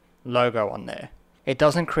the logo on there. It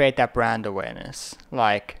doesn't create that brand awareness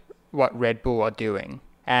like what Red Bull are doing,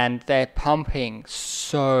 and they're pumping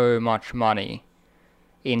so much money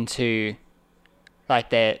into like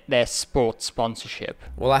their sports sponsorship.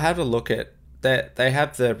 Well, I had a look at they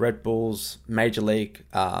have the Red Bulls Major League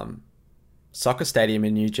soccer stadium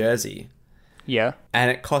in New Jersey, Yeah, and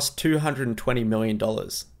it cost $220 million.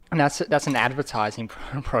 and that's an advertising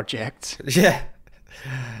project. Yeah,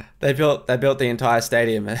 they built the entire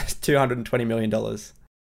stadium at $220 million.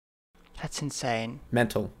 That's insane.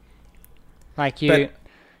 Mental. Like you, But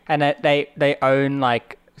and they own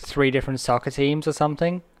like 3 different soccer teams or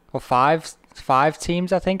something, or five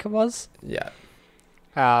teams I think it was. yeah,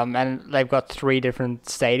 And they've got 3 different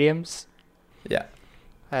stadiums. yeah.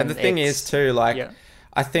 And the thing is too, like, yeah,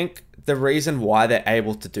 I think the reason why they're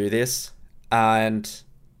able to do this and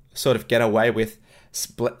sort of get away with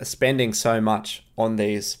spending so much on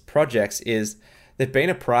these projects is they've been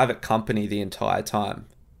a private company the entire time.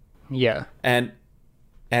 yeah, And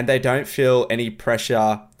they don't feel any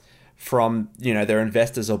pressure from, their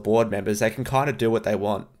investors or board members. They can kind of do what they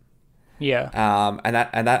want. yeah,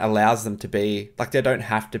 And that allows them to be, like, they don't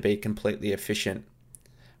have to be completely efficient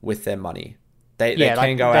with their money. They yeah. can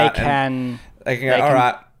Like go they out can. and they can go, all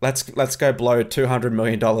right, let's go blow $200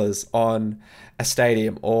 million on a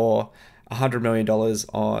stadium or $100 million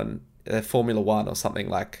on Formula One or something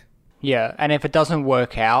like. Yeah, and if it doesn't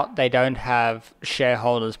work out, they don't have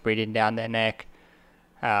shareholders breathing down their neck,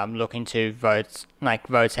 looking to vote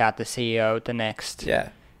out the CEO at the next. Yeah.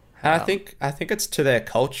 And I think it's to their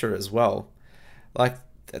culture as well. Like,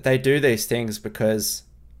 they do these things because,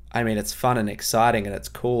 I mean, it's fun and exciting and it's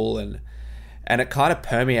cool and it kind of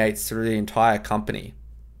permeates through the entire company.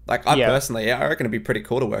 Like, I reckon it'd be pretty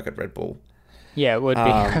cool to work at Red Bull. Yeah, it would be.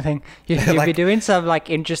 I think you'd like, be doing some like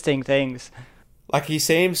interesting things. Like, he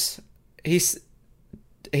seems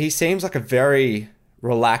like a very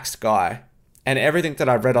relaxed guy, and everything that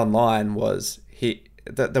I read online was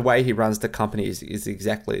the way he runs the company is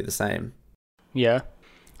exactly the same. Yeah.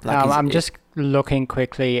 Like I'm just looking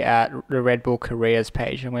quickly at the Red Bull careers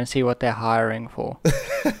page. I'm going to see what they're hiring for.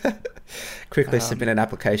 Quickly submit an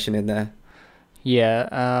application in there. Yeah.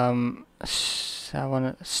 I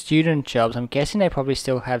want student jobs. I'm guessing they probably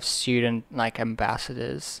still have student like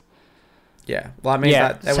ambassadors. Yeah. Well, I mean,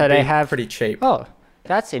 Yeah, that so would they be have- pretty cheap. Oh,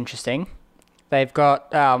 that's interesting. They've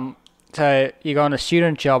got so you go on the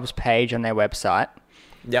student jobs page on their website,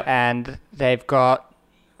 Yep. and they've got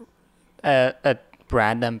a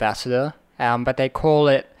brand ambassador, but they call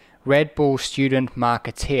it Red Bull Student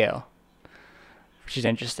Marketeer, which is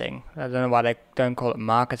interesting. I don't know why they don't call it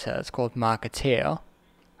marketer. It's called marketeer.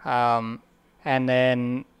 And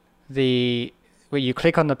then you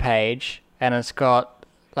click on the page, and it's got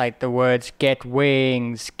like the words "get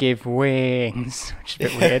wings, give wings," which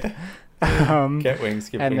is a bit weird. Get wings,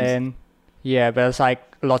 give and wings. then but it's like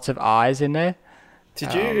lots of eyes in there. Do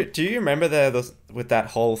you remember with that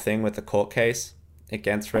whole thing with the court case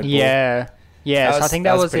against Red Bull? Yeah. So I think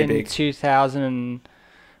that was in pretty big.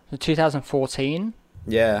 2014.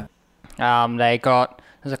 Yeah.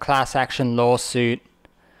 There's a class action lawsuit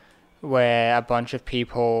where a bunch of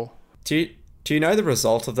people. Do you know the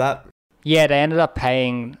result of that? Yeah, they ended up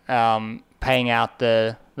paying out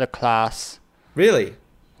the class. Really?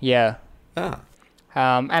 Yeah. Ah.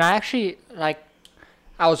 And I actually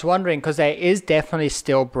I was wondering because there is definitely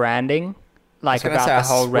still branding, like about the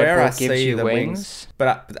whole Red Bull gives you wings.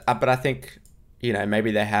 But I think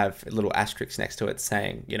maybe they have little asterisks next to it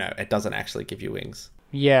saying it doesn't actually give you wings.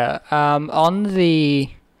 Yeah. On the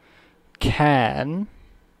can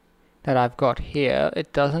that I've got here,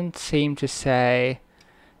 it doesn't seem to say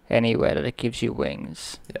anywhere that it gives you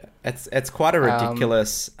wings. Yeah, it's quite a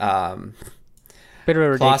ridiculous Bit of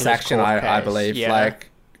a ridiculous class action, court I case. believe. Yeah.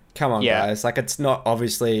 Like, come on, Yeah. guys! Like, it's not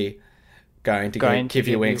obviously going to give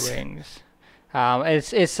you wings.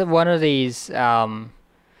 It's one of these.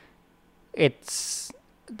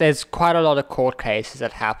 There's quite a lot of court cases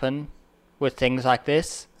that happen with things like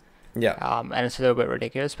this. Yeah. And it's a little bit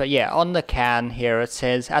ridiculous. But yeah, on the can here, it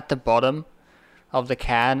says at the bottom of the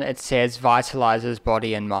can, it says vitalizes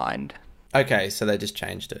body and mind. Okay, so they just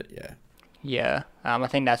changed it. Yeah. Yeah. I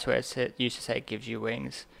think that's where it used to say it gives you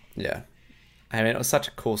wings. Yeah. I mean, it was such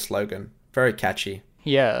a cool slogan. Very catchy.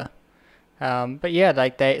 Yeah. But yeah,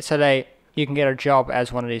 you can get a job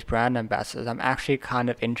as one of these brand ambassadors. I'm actually kind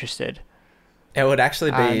of interested. It would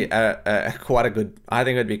actually be quite a good. I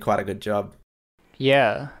think it would be quite a good job.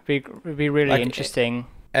 Yeah, it'd be really interesting.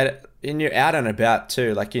 And you're out and about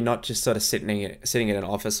too. Like, you're not just sort of sitting in an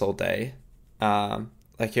office all day.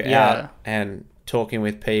 Like, you're out and talking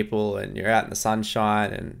with people, and you're out in the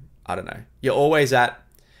sunshine, and I don't know. You're always at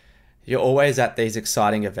these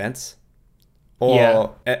exciting events,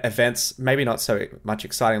 or events maybe not so much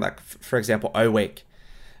exciting. Like, for example, O Week.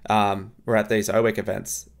 or at these O-Week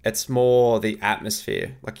events, it's more the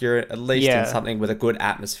atmosphere. Like you're at least in Yeah. something with a good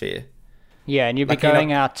atmosphere. Yeah, and you'd be Like you're going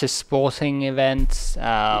not out to sporting events.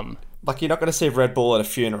 like you're not going to see Red Bull at a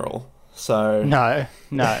funeral. So No,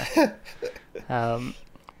 no.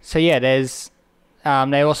 So yeah, there's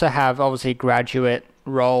they also have obviously graduate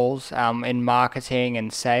roles in marketing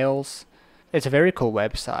and sales. It's a very cool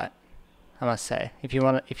website, I must say. If you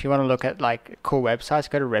want to look at like cool websites,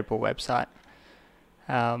 go to Red Bull website.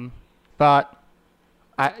 But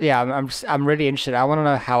I'm really interested. I want to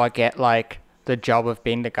know how I get like the job of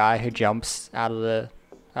being the guy who jumps out of the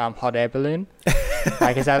hot air balloon.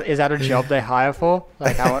 Like, is that a job they hire for?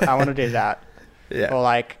 Like, I want to do that. yeah. Or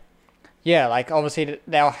like, yeah, like obviously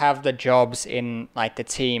they'll have the jobs in like the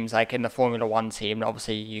teams, like in the Formula One team.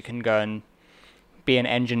 Obviously, you can go and be an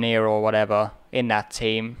engineer or whatever in that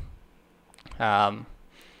team. Yeah,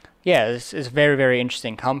 it's a very, very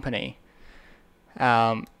interesting company.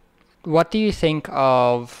 What do you think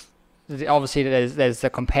of? Obviously, there's the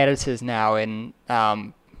competitors now in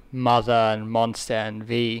Mother and Monster and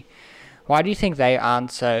V. Why do you think they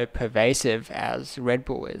aren't so pervasive as Red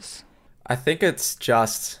Bull is? I think it's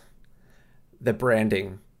just the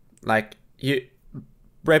branding. Like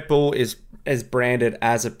Red Bull is branded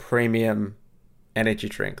as a premium energy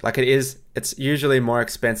drink. Like it's usually more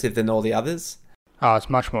expensive than all the others. Oh, it's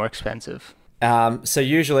much more expensive. So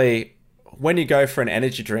usually when you go for an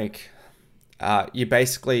energy drink, you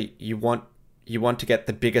basically you want to get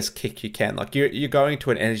the biggest kick you can. Like you're going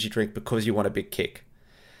to an energy drink because you want a big kick.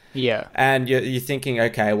 Yeah. And you're thinking,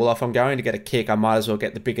 okay, well, if I'm going to get a kick, I might as well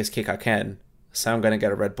get the biggest kick I can. So I'm going to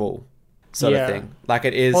get a Red Bull sort of thing. Like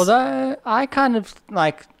it is. Although I kind of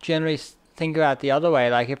like generally think about it the other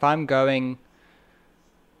way. Like if I'm going,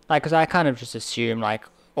 like, because I kind of just assume like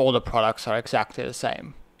all the products are exactly the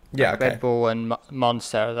same. Yeah, Like okay. Red Bull and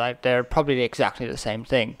Monster, like they're probably exactly the same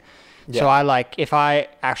thing. Yeah. So I like, if I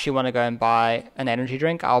actually want to go and buy an energy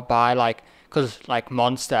drink, I'll buy like, because like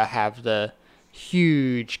Monster have the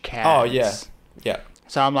huge cans. Oh, yeah. Yeah.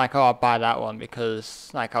 So I'm like, oh, I'll buy that one because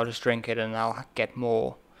like I'll just drink it and I'll get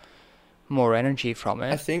more energy from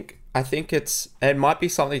I it. think it might be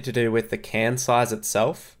something to do with the can size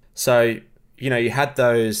itself. So, you had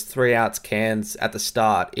those 3-ounce cans at the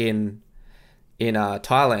start in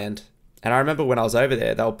Thailand. And I remember when I was over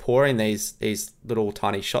there, they were pouring these little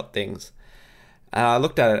tiny shot things. And I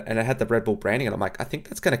looked at it and it had the Red Bull branding and I'm like, I think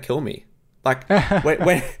that's going to kill me. Like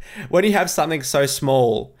when you have something so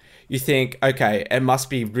small, you think, okay, it must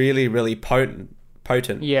be really, really potent.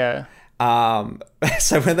 Yeah.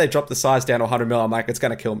 So when they drop the size down to 100 ml, I'm like, it's going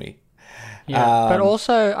to kill me. Yeah. But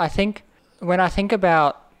also, I think when I think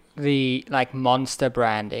about the like Monster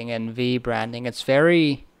branding and V branding, it's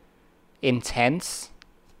very intense.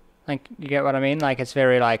 Like, you get what I mean? Like, it's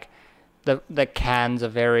very like the cans are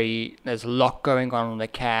very. There's a lot going on the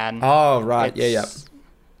can. Oh, right. Yeah.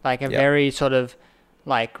 Like a very sort of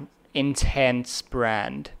like intense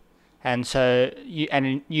brand, and so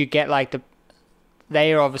you get like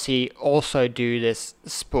they obviously also do this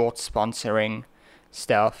sports sponsoring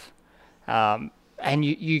stuff, and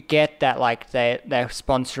you get that like they're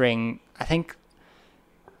sponsoring. I think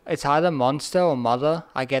it's either Monster or Mother.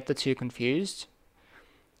 I get the two confused.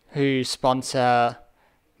 Who sponsor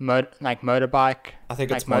motorbike, I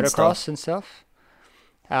think it's like Monster. motocross and stuff.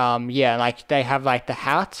 Yeah, like they have like the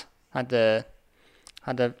hat, like the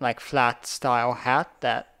like flat style hat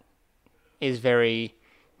that is very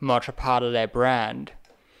much a part of their brand.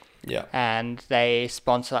 Yeah. And they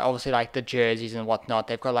sponsor obviously like the jerseys and whatnot.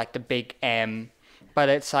 They've got like the big M, but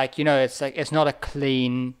it's like, it's not a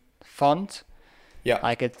clean font. Yeah.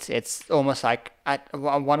 Like it's almost like I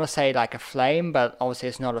want to say like a flame, but obviously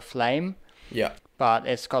it's not a flame. Yeah. But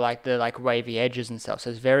it's got like the like wavy edges and stuff,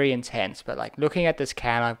 so it's very intense. But like looking at this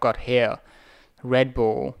can I've got here, Red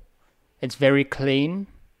Bull, it's very clean.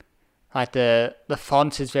 Like the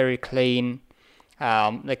font is very clean.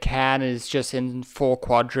 The can is just in 4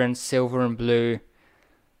 quadrants, silver and blue.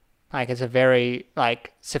 Like it's a very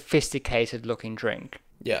like sophisticated looking drink.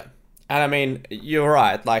 Yeah. And I mean, you're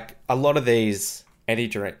right. Like a lot of these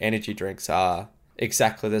energy drinks are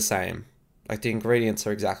exactly the same. Like the ingredients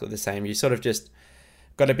are exactly the same. You sort of just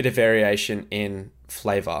got a bit of variation in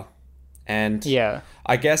flavor. And Yeah.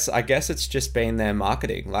 I guess it's just been their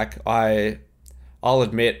marketing. Like I'll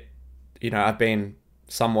admit, I've been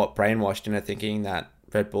somewhat brainwashed into thinking that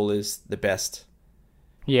Red Bull is the best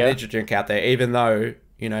energy drink out there, even though,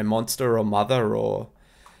 Monster or Mother or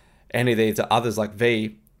any of these others like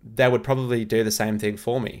V, they would probably do the same thing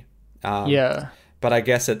for me. But I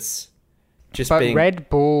guess it's just being Red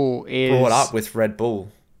Bull is brought up with Red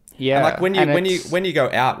Bull. Yeah. And like when you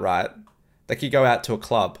go out, right? like you go out to a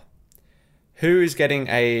club, who is getting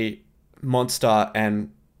a Monster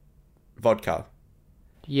and vodka?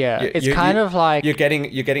 Yeah, it's kind of like you're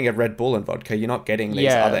getting a Red Bull and vodka. You're not getting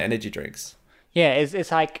these other energy drinks. Yeah,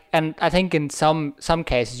 it's like, and I think in some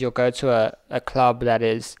cases you'll go to a club that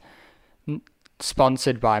is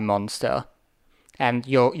sponsored by Monster, and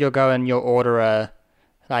you'll go and you'll order a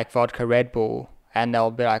like vodka Red Bull, and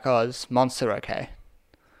they'll be like, "Oh, is Monster okay?"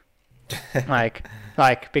 like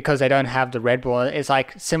because they don't have the Red Bull. It's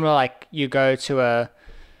like similar, like you go to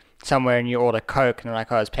somewhere and you order Coke, and they're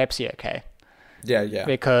like, "Oh, is Pepsi okay?" Yeah.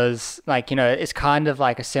 Because like, it's kind of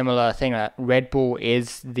like a similar thing. That Red Bull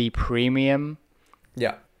is the premium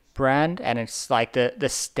brand, and it's like the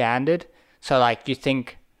standard. So like you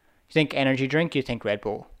think energy drink, you think Red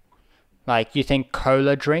Bull. Like you think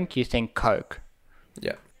cola drink, you think Coke.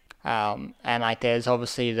 Yeah. And like there's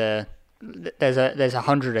obviously there's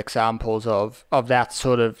 100 examples of that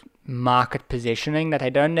sort of market positioning that they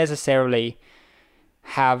don't necessarily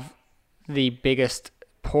have the biggest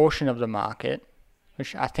portion of the market,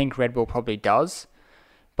 which I think Red Bull probably does.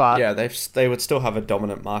 But yeah, they would still have a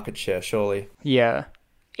dominant market share, surely. Yeah,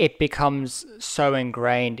 it becomes so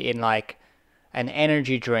ingrained in like an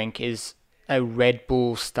energy drink is a Red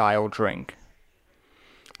Bull style drink.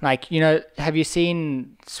 Like, have you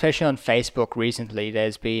seen, especially on Facebook recently,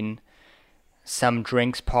 there's been some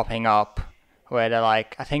drinks popping up where they're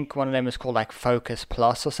like, I think one of them is called like Focus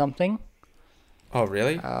Plus or something. Oh,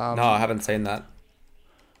 really? No, I haven't seen that.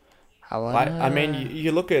 I mean,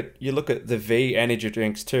 you look at the V energy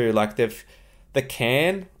drinks too. Like the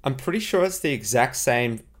can, I'm pretty sure it's the exact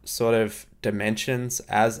same sort of dimensions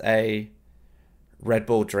as a Red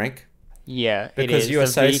Bull drink. Yeah, because it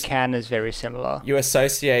is. The V can is very similar. You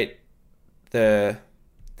associate the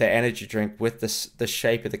energy drink with the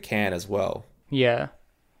shape of the can as well. Yeah,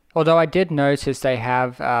 although I did notice they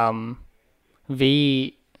have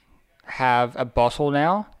V have a bottle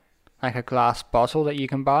now, like a glass bottle that you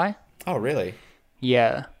can buy. Oh, really?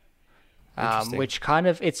 Yeah. Which kind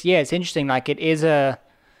of it's interesting. Like it is an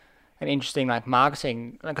interesting like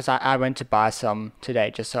marketing, because I went to buy some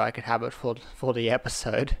today just so I could have it for the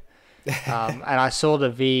episode. And I saw the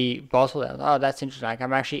V bottle and I was, oh, that's interesting. Like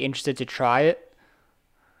I'm actually interested to try it,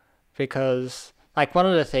 because like one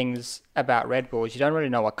of the things about Red Bull is you don't really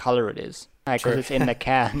know what color it is, like because it's in the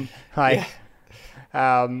can. Like,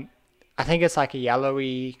 I think it's like a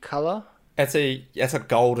yellowy color. It's a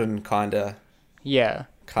golden kind of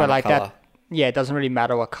but like color. That. Yeah, it doesn't really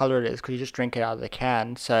matter what color it is because you just drink it out of the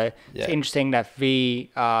can. So it's interesting that V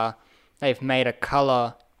they've made a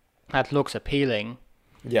color that looks appealing.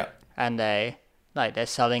 Yeah. And they're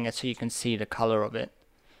selling it so you can see the color of it.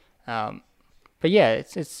 But yeah,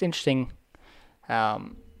 it's interesting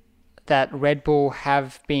that Red Bull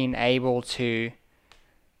have been able to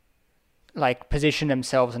like position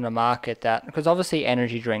themselves in the market, that because obviously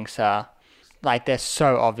energy drinks are like they're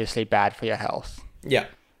so obviously bad for your health. Yeah.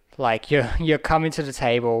 Like you're coming to the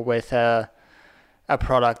table with a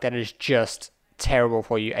product that is just terrible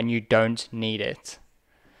for you and you don't need it.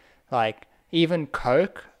 Like even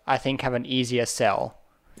Coke, I think, have an easier sell.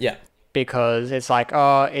 Yeah. Because it's like,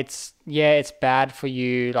 oh, it's bad for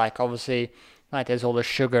you. Like obviously, like there's all the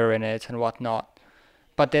sugar in it and whatnot,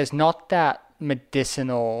 but there's not that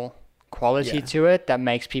medicinal quality to it that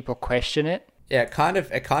makes people question it. Yeah, it kind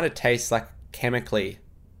of tastes like chemically.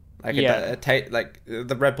 Like it like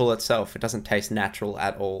the Red Bull itself, it doesn't taste natural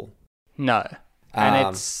at all. No. And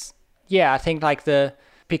it's I think like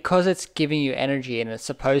because it's giving you energy and it's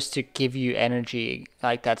supposed to give you energy,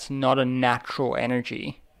 like that's not a natural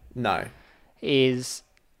energy. No. It's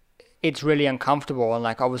really uncomfortable, and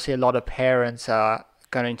like obviously a lot of parents are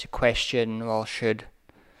going to question, well, should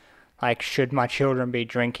my children be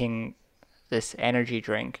drinking this energy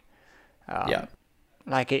drink?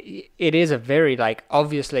 Like it is a very like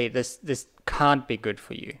obviously this can't be good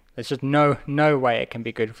for you. There's just no way it can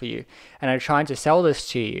be good for you, and they're trying to sell this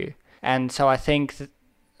to you. And so I think that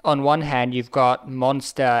on one hand you've got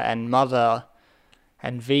Monster and Mother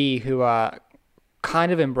and V who are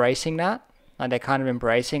kind of embracing that. Like they're kind of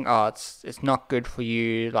embracing, oh, it's not good for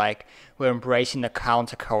you. Like we're embracing the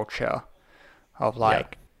counterculture of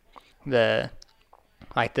like the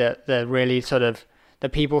really sort of the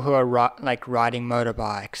people who are riding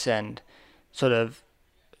motorbikes and sort of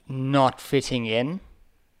not fitting in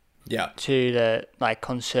to the like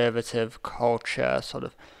conservative culture sort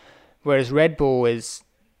of. Whereas Red Bull is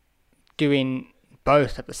doing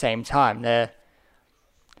both at the same time. They're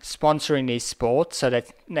sponsoring these sports so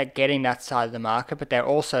that they're getting that side of the market, but they're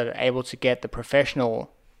also able to get the professionals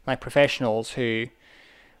who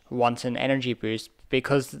want an energy boost,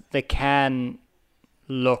 because the can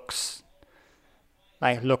looks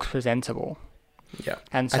like looks presentable. Yeah.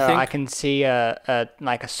 And so I can see a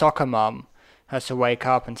like a soccer mum has to wake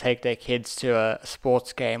up and take their kids to a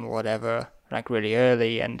sports game or whatever, like really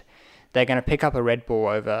early, and they're going to pick up a Red Bull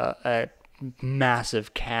over a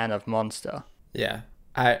massive can of Monster. Yeah.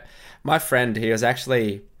 My friend, he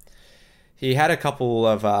had a couple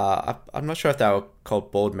of I'm not sure if they were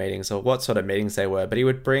called board meetings or what sort of meetings they were, but he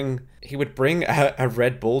would bring a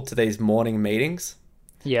Red Bull to these morning meetings.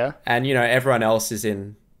 Yeah. And everyone else is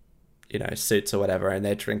in suits or whatever, and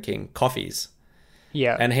they're drinking coffees.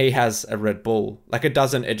 Yeah. And he has a Red Bull. Like it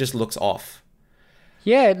just looks off.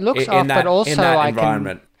 Yeah, it looks off, but also in that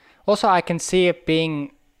environment. I can see it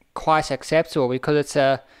being quite acceptable because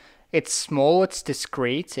it's small, it's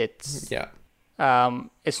discreet, it's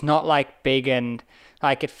not like big and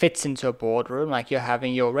like it fits into a boardroom. Like you're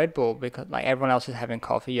having your Red Bull because like everyone else is having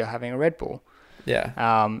coffee, you're having a Red Bull. Yeah.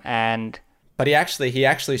 But he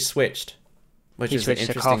actually switched, which is an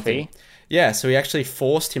interesting thing. Yeah, so he actually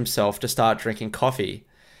forced himself to start drinking coffee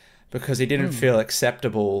because he didn't feel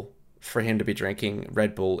acceptable for him to be drinking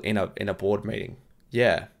Red Bull in a board meeting.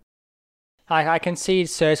 Yeah. I can see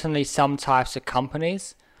certainly some types of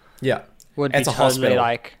companies. Yeah. Would be totally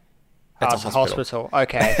like it's a hospital.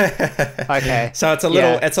 Okay. Okay. So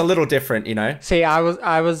it's a little different, See, I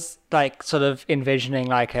was like sort of envisioning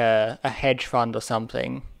like a hedge fund or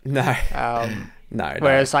something. No. No.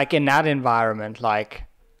 Whereas like in that environment, like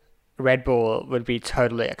Red Bull would be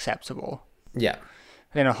totally acceptable. Yeah.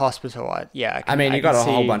 In a hospital, you got a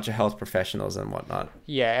whole bunch of health professionals and whatnot.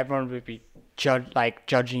 Yeah, everyone would be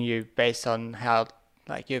judging you based on how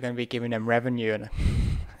like you're going to be giving them revenue and.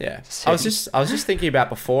 Yeah, I was just thinking about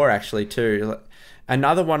before actually too.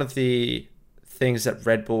 Another one of the things that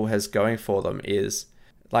Red Bull has going for them is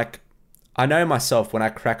like, I know myself when I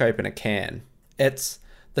crack open a can, it's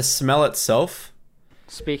the smell itself.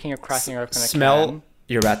 Speaking of cracking open a can,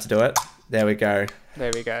 you're about to do it. There we go.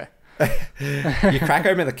 There we go. You crack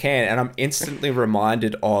open the can, and I'm instantly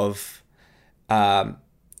reminded of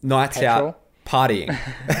nights out partying.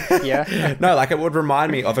 Yeah. No, like it would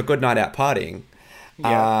remind me of a good night out partying.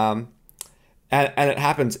 Yeah. And it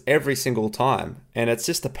happens every single time. And it's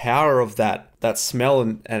just the power of that smell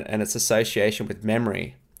and its association with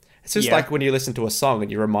memory. It's just like when you listen to a song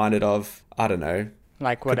and you're reminded of, I don't know.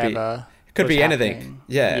 Like whatever. Could be anything. Happening.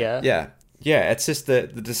 Yeah. Yeah, it's just the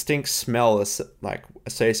distinct smell is like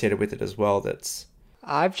associated with it as well.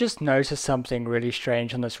 I've just noticed something really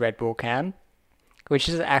strange on this Red Bull can, which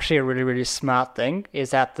is actually a really, really smart thing, is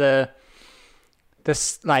that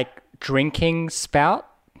this like drinking spout,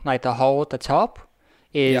 like the hole at the top,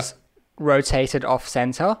 is rotated off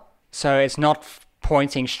center. So it's not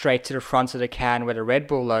pointing straight to the front of the can where the Red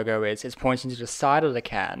Bull logo is. It's pointing to the side of the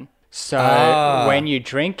can. So when you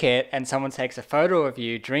drink it and someone takes a photo of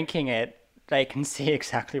you drinking it, they can see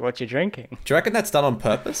exactly what you're drinking. Do you reckon that's done on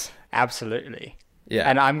purpose? Absolutely. Yeah.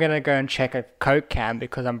 And I'm going to go and check a Coke can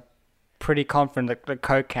because I'm pretty confident that the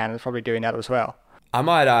Coke can is probably doing that as well. I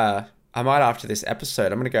might after this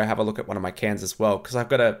episode, I'm going to go have a look at one of my cans as well because I've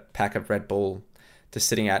got a pack of Red Bull just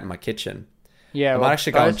sitting out in my kitchen. Yeah. I might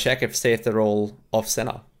actually go and see if they're all off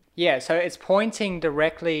center. Yeah, so it's pointing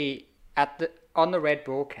directly on the Red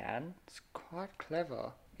Bull can. It's quite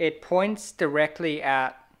clever. It points directly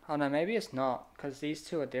at... Oh no, maybe it's not, because these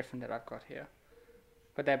two are different that I've got here.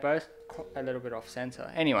 But they're both a little bit off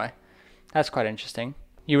center. Anyway, that's quite interesting.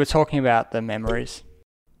 You were talking about the memories.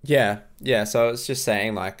 Yeah. So I was just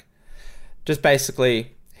saying, like, just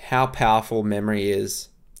basically how powerful memory is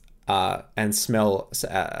and smell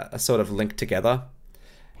are sort of linked together.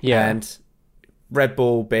 Yeah. And Red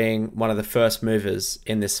Bull being one of the first movers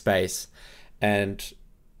in this space, and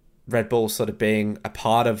Red Bull sort of being a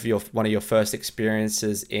part of one of your first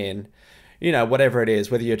experiences in, whatever it is,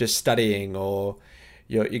 whether you're just studying or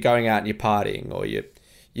you're going out and you're partying or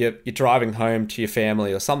you're driving home to your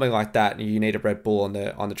family or something like that, and you need a Red Bull on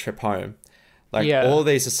the trip home. Like all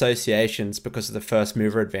these associations because of the first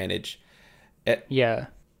mover advantage.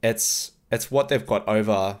 It's what they've got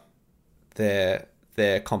over their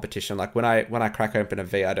competition. Like when I crack open a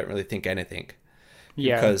V, I don't really think anything.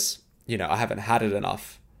 Yeah. Because I haven't had it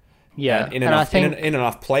enough. Yeah. In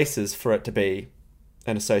enough places for it to be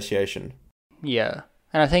an association. Yeah.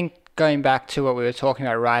 And I think going back to what we were talking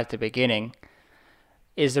about right at the beginning,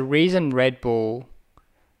 is the reason Red Bull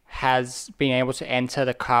has been able to enter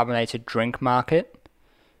the carbonated drink market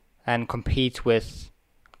and compete with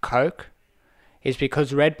Coke is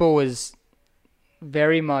because Red Bull is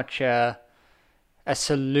very much a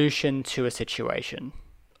solution to a situation.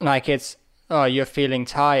 Like it's, you're feeling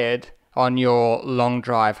tired on your long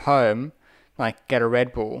drive home, like get a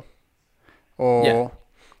Red Bull. Or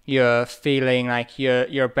you're feeling like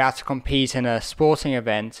you're about to compete in a sporting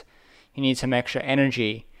event, you need some extra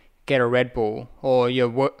energy, get a Red Bull. Or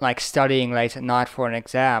you're like studying late at night for an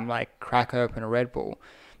exam, like crack open a Red Bull.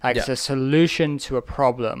 Like it's a solution to a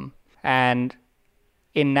problem. And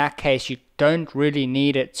in that case, you don't really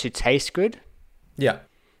need it to taste good. Yeah.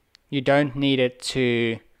 You don't need it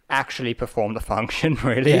to actually perform the function,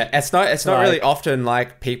 really. Yeah, it's not really often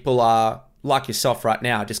like people are like yourself right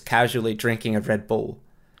now, just casually drinking a Red Bull.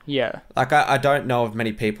 Yeah. Like I don't know of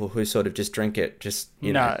many people who sort of just drink it just,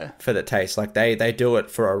 you know, for the taste. Like they do it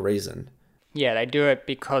for a reason. Yeah, they do it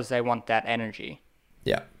because they want that energy.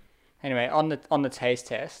 Yeah. Anyway, on the taste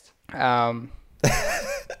test,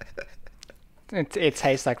 it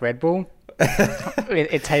tastes like Red Bull.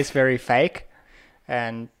 it tastes very fake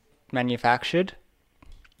and manufactured.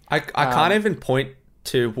 I can't even point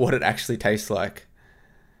to what it actually tastes like.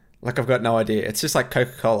 Like I've got no idea. It's just like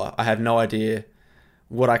Coca-Cola. I have no idea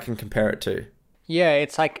what I can compare it to. Yeah,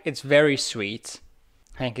 it's very sweet.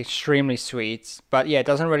 I think extremely sweet. But yeah, it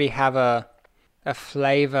doesn't really have a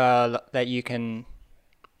flavor that you can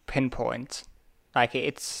pinpoint. Like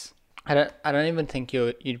I don't even think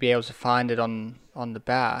you'd be able to find it on the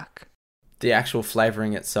back. The actual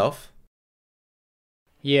flavoring itself?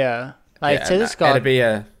 Yeah. Like it says it's got it'd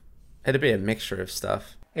be a mixture of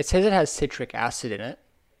stuff. It says it has citric acid in it.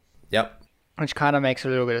 Yep. Which kind of makes a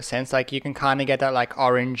little bit of sense. Like you can kind of get that like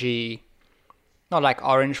orangey, not like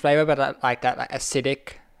orange flavor, but like that like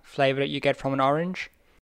acidic flavor that you get from an orange.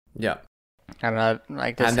 Yeah. I don't know.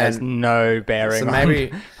 Like this has no bearing so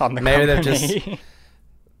maybe, on the maybe company. They've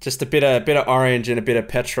just a bit of orange and a bit of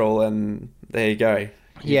petrol, and there you go.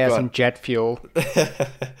 Some jet fuel.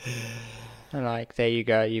 And like there you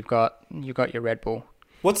go. You've got your Red Bull.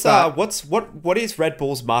 What is Red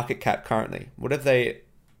Bull's market cap currently? What have they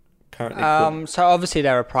currently put? So obviously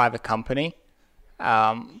they're a private company.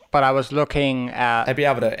 But I was looking at... They'd be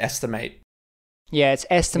able to estimate. Yeah, it's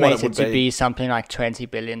estimated to be something like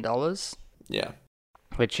 $20 billion. Yeah.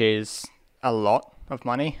 Which is a lot of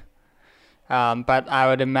money. But I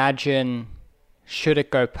would imagine, should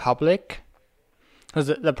it go public? Because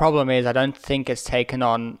the problem is I don't think it's taken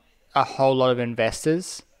on a whole lot of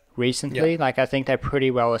investors recently. Like I think they're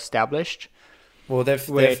pretty well established. Well, they've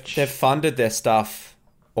funded their stuff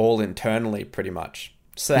all internally pretty much.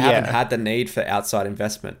 So they haven't had the need for outside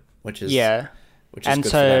investment, which is good for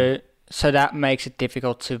them. So that makes it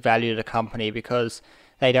difficult to value the company because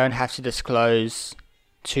they don't have to disclose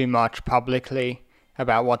too much publicly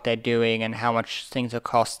about what they're doing and how much things are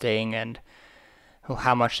costing and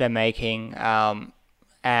how much they're making.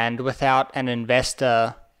 And without an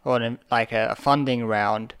investor or like a funding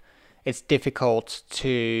round, it's difficult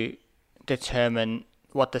to determine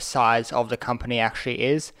what the size of the company actually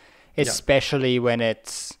is, especially when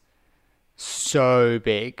it's so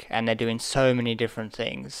big and they're doing so many different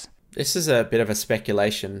things. This is a bit of a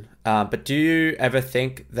speculation, but do you ever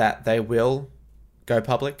think that they will go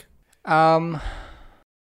public? Do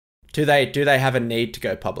they have a need to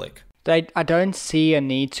go public? I don't see a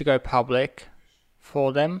need to go public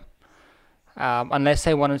for them, unless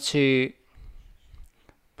they wanted to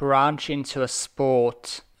branch into a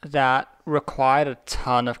sport that required a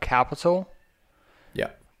ton of capital.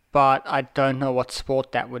 Yeah. But I don't know what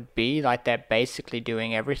sport that would be. Like they're basically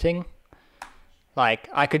doing everything. Like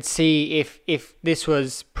I could see if this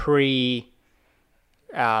was pre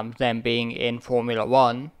them being in Formula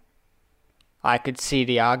One, I could see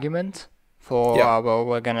the argument for well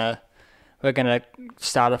we're gonna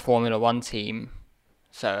start a Formula One team,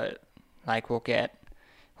 so like we'll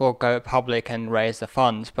go public and raise the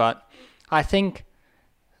funds. But I think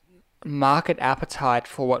market appetite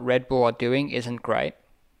for what Red Bull are doing isn't great.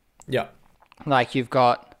 Yeah. Like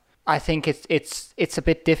I think it's a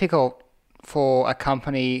bit difficult for a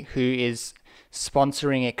company who is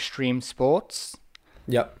sponsoring extreme sports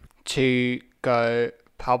to go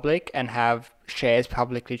public and have shares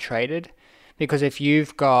publicly traded, because if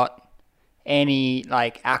you've got any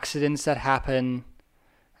like accidents that happen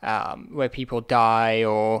where people die,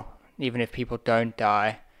 or even if people don't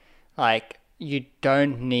die, like you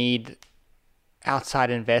don't need outside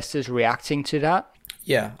investors reacting to that.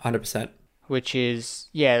 Yeah, 100%. Which is,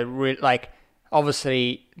 like,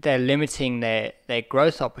 obviously they're limiting their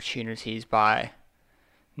growth opportunities by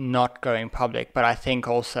not going public. But I think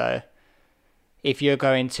also if you're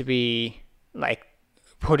going to be, like,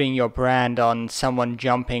 putting your brand on someone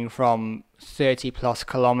jumping from 30 plus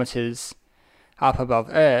kilometers up above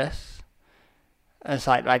Earth, it's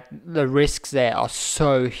like the risks there are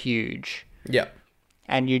so huge. Yeah.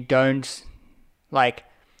 And you don't, like...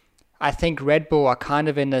 I think Red Bull are kind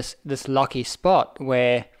of in this lucky spot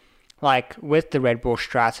where like with the Red Bull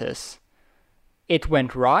Stratus, it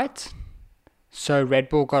went right. So Red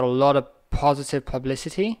Bull got a lot of positive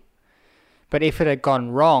publicity. But if it had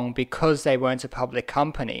gone wrong because they weren't a public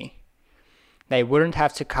company, they wouldn't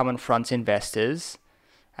have to come and front investors.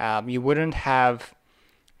 You wouldn't have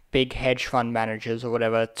big hedge fund managers or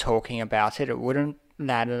whatever talking about it. It wouldn't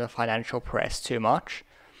land in the financial press too much.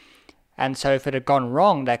 And so if it had gone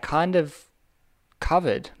wrong, they're kind of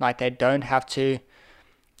covered. Like they don't have to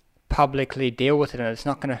publicly deal with it, and it's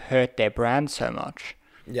not going to hurt their brand so much.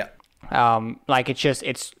 Yeah. Like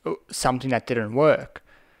it's something that didn't work.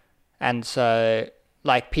 And so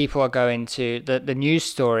like people are going to, the news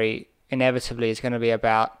story inevitably is going to be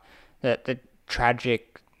about the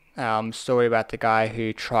tragic story about the guy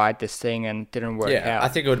who tried this thing and didn't work out. I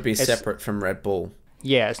think it would be separate from Red Bull.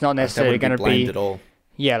 Yeah, it's not necessarily going to be at all.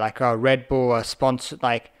 Yeah, like Red Bull are sponsored.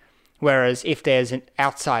 Like, whereas if there's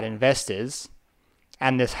outside investors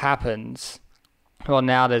and this happens, well,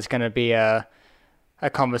 now there's going to be a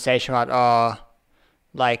conversation about,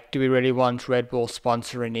 like, do we really want Red Bull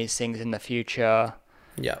sponsoring these things in the future?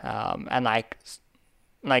 Yeah. And like,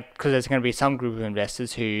 because there's going to be some group of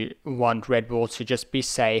investors who want Red Bull to just be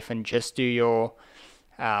safe and just do your,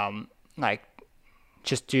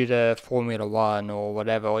 just do the Formula One or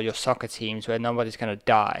whatever, or your soccer teams where nobody's going to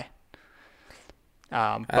die.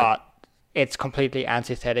 But it's completely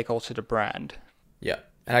antithetical to the brand. Yeah.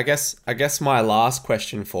 And I guess my last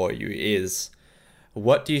question for you is,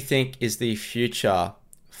 what do you think is the future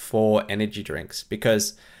for energy drinks?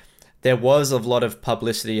 Because there was a lot of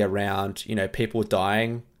publicity around, people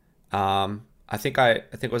dying. I think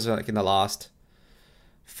it was like in the last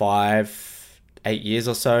 5-8 years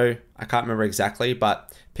or so. I can't remember exactly,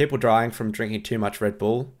 but people dying from drinking too much Red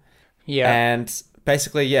Bull. Yeah. And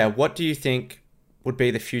basically, what do you think would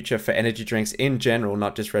be the future for energy drinks in general,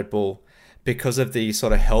 not just Red Bull, because of the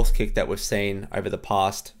sort of health kick that we've seen over the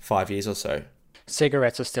past 5 years or so?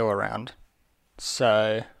 Cigarettes are still around.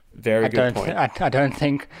 So very good point. I don't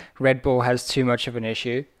think Red Bull has too much of an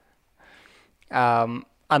issue.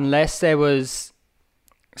 Unless there was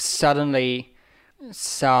suddenly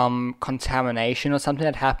some contamination or something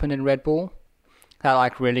that happened in Red Bull that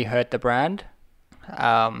like really hurt the brand.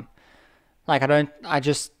 I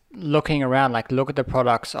just looking around, like look at the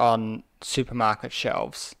products on supermarket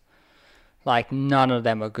shelves. Like none of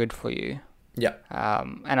them are good for you. Yeah.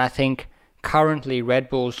 And I think currently Red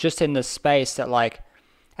Bull's just in the space that like,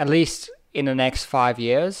 at least in the next 5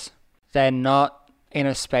 years, they're not in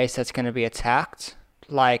a space that's going to be attacked.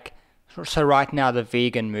 Like, so right now the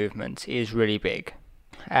vegan movement is really big.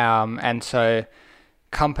 And so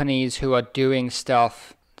companies who are doing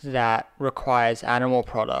stuff that requires animal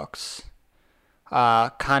products are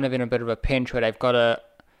kind of in a bit of a pinch where they've got to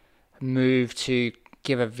move to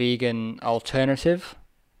give a vegan alternative.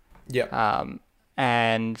 Yeah.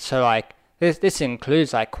 And so like this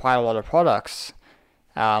includes like quite a lot of products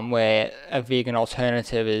where a vegan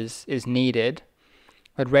alternative is needed.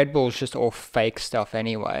 But Red Bull's just all fake stuff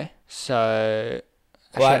anyway. So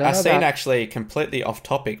well, I seen actually completely off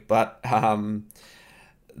topic, but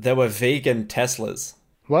there were vegan Teslas.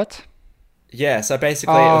 What? Yeah, so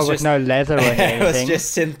basically it was with just no leather or anything. It was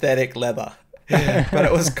just synthetic leather. But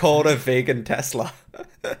it was called a vegan Tesla.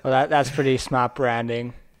 Well, that's pretty smart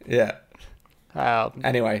branding. Yeah.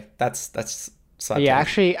 Anyway, that's something. Yeah,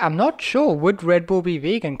 actually, I'm not sure. Would Red Bull be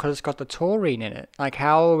vegan because it's got the taurine in it? Like,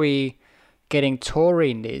 how are we getting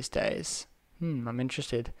taurine these days? I'm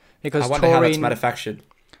interested. Because I wonder how that's manufactured.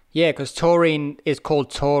 Yeah, because taurine is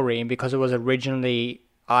called taurine because it was originally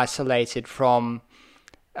isolated from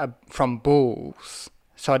bulls.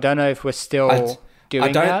 So I don't know if we're still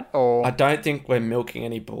doing that or... I don't think we're milking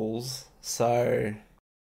any bulls, so...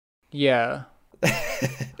 Yeah.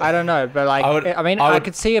 I don't know, but like, I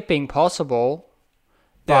could see it being possible,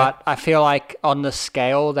 but I feel like on the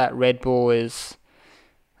scale that Red Bull is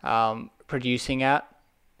producing at,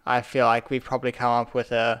 I feel like we've probably come up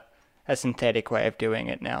with a synthetic way of doing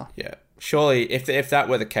it now. Yeah. Surely, if that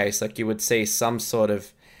were the case, like you would see some sort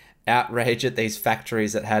of outrage at these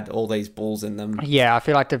factories that had all these bulls in them. Yeah, I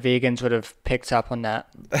feel like the vegans would have picked up on that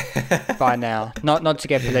by now. Not to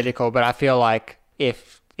get political, but I feel like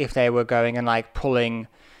if they were going and like pulling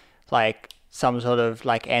like some sort of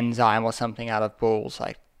like enzyme or something out of bulls,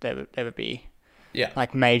 like there would be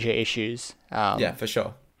like major issues. Yeah, for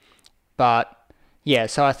sure. But yeah,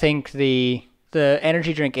 so I think the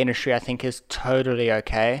energy drink industry I think is totally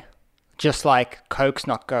okay. Just like Coke's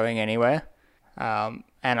not going anywhere.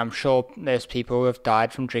 And I'm sure there's people who have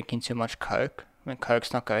died from drinking too much Coke. I mean,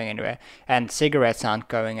 Coke's not going anywhere. And cigarettes aren't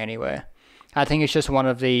going anywhere. I think it's just one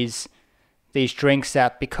of these drinks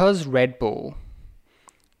that, because Red Bull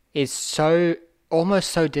is so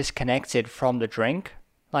almost so disconnected from the drink.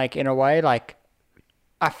 Like in a way, like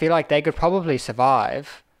I feel like they could probably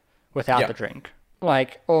survive without the drink.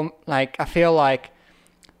 Like I feel like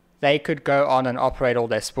they could go on and operate all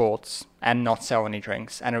their sports and not sell any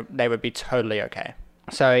drinks, and they would be totally okay.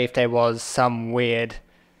 So if there was some weird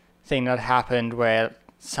thing that happened where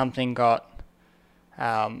something got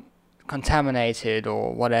contaminated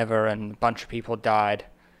or whatever, and a bunch of people died,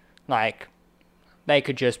 like they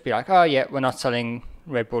could just be like, oh yeah, we're not selling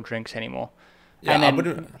Red Bull drinks anymore. Yeah, and then, I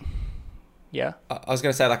wouldn't. Yeah. I was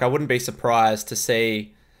going to say, like, I wouldn't be surprised to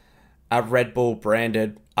see a Red Bull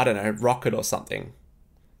branded, I don't know, rocket or something.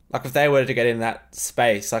 Like, if they were to get in that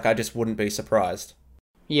space, like, I just wouldn't be surprised.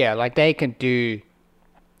 Yeah, like they could do,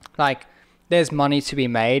 like, there's money to be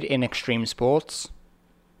made in extreme sports,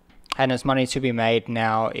 and there's money to be made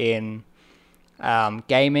now in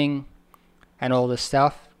gaming and all this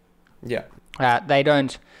stuff. Yeah.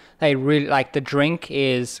 They really, like, the drink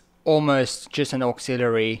is almost just an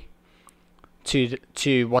auxiliary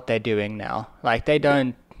to what they're doing now. Like, they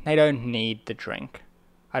don't need the drink,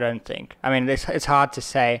 I don't think. I mean, it's hard to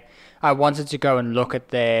say. I wanted to go and look at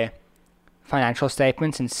their financial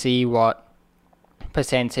statements and see what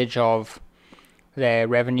percentage of their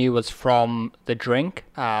revenue was from the drink,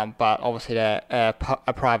 but obviously they're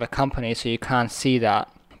a private company, so you can't see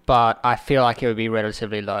that. But I feel like it would be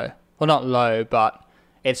relatively low. Well, not low, but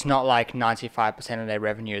it's not like 95% of their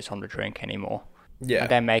revenue is from the drink anymore. Yeah.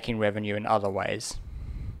 They're making revenue in other ways.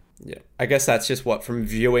 Yeah. I guess that's just from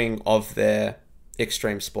viewing of their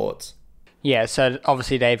extreme sports. Yeah, so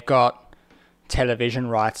obviously they've got television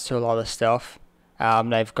rights to a lot of stuff.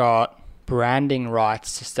 They've got branding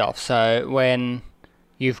rights to stuff. So when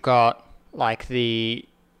you've got like the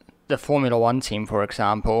Formula One team, for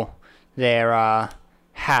example, there are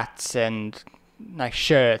hats and like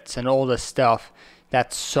shirts and all this stuff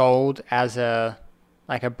that's sold as a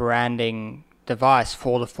branding device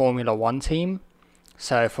for the Formula One team.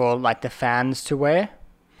 So for like the fans to wear.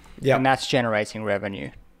 Yeah. And that's generating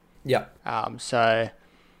revenue. Yeah.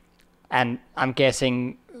 And I'm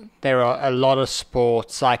guessing there are a lot of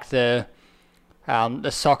sports, like the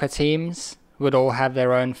soccer teams would all have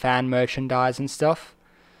their own fan merchandise and stuff.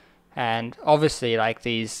 And obviously, like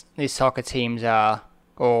these soccer teams are,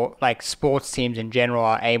 or like sports teams in general,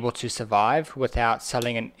 are able to survive without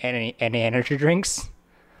selling any energy drinks.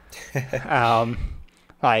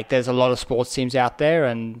 Like there's a lot of sports teams out there,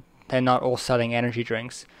 and they're not all selling energy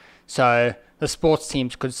drinks. So the sports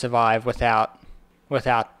teams could survive without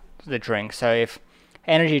the drink. So if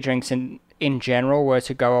energy drinks in general were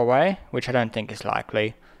to go away, which I don't think is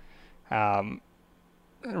likely,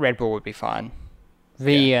 Red Bull would be fine.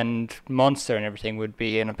 And Monster and everything would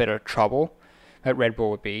be in a bit of trouble, but Red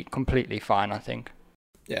Bull would be completely fine, I think.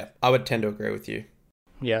 Yeah, I would tend to agree with you.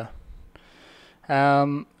 Yeah.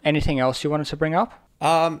 Anything else you wanted to bring up?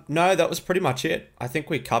 No, that was pretty much it. I think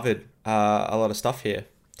we covered a lot of stuff here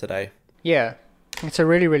today. Yeah, it's a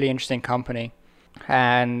really, really interesting company,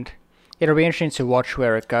 and it'll be interesting to watch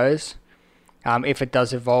where it goes. If it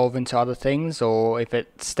does evolve into other things, or if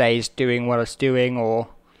it stays doing what it's doing, or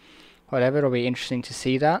whatever, it'll be interesting to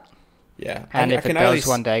see that. Yeah, and if it does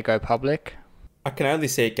one day go public, I can only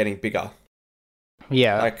see it getting bigger.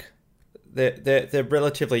 Yeah, like they're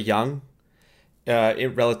relatively young,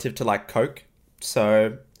 relative to like Coke.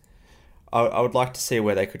 So I would like to see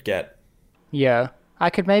where they could get. Yeah, I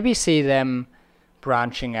could maybe see them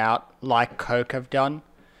branching out like Coke have done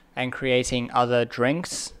and creating other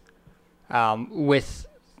drinks with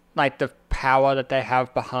like the power that they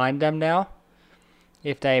have behind them now.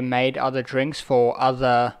 If they made other drinks for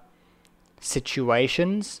other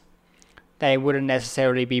situations, they wouldn't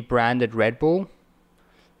necessarily be branded Red Bull.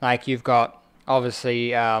 Like you've got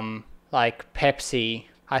obviously like Pepsi,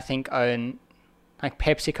 I think like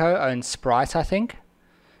PepsiCo owns Sprite, I think,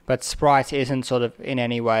 but Sprite isn't sort of in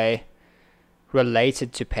any way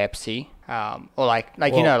related to Pepsi, or like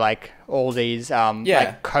you know, like all these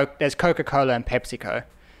like Coke. There's Coca-Cola and PepsiCo,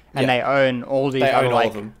 and they own all these. They other, own all like,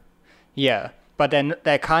 of them. Yeah, but then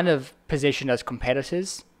they're kind of positioned as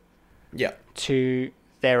competitors. Yeah. To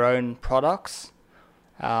their own products,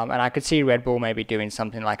 and I could see Red Bull maybe doing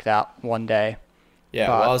something like that one day. Yeah,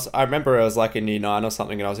 well, I remember I was like in year 9 or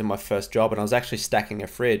something, and I was in my first job, and I was actually stacking a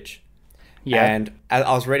fridge. Yeah. And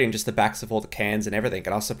I was reading just the backs of all the cans and everything,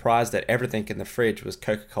 and I was surprised that everything in the fridge was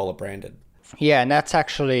Coca-Cola branded. Yeah, and that's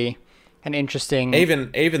actually an interesting...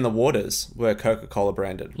 Even the waters were Coca-Cola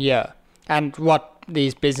branded. Yeah, and what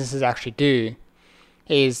these businesses actually do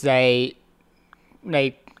is they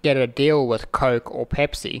get a deal with Coke or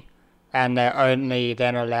Pepsi, and they're only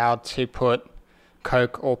then allowed to put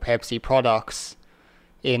Coke or Pepsi products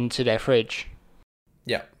into their fridge.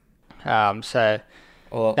 Yeah. So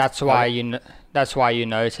Or that's why you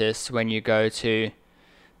notice when you go to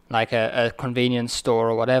like a convenience store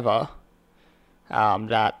or whatever,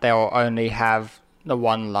 that they'll only have the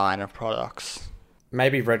one line of products.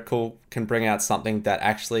 maybe Red Bull can bring out something that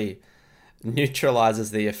actually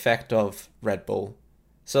neutralizes the effect of Red Bull.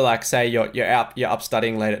 So like say you're up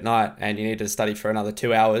studying late at night and you need to study for another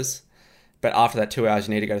 2 hours, but after that 2 hours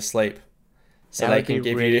you need to go to sleep. So That they would can be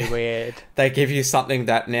give really you weird. they give you something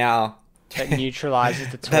that now That neutralizes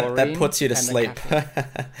the taurine. that puts you to and the sleep.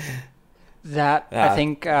 That I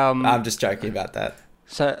think. I'm just joking about that.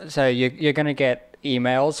 So you're gonna get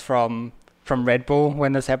emails from Red Bull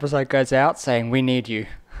when this episode goes out saying we need you.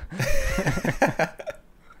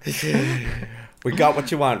 We got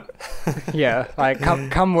what you want. Yeah, like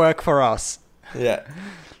come work for us. Yeah.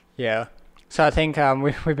 Yeah. So I think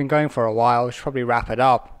we've been going for a while. We should probably wrap it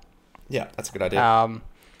up. Yeah, that's a good idea.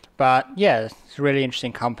 But yeah, it's a really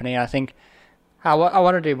interesting company. I think I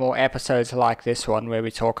want to do more episodes like this one where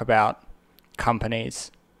we talk about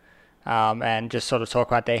companies and just sort of talk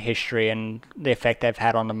about their history and the effect they've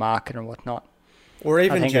had on the market and whatnot. Or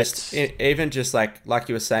even just like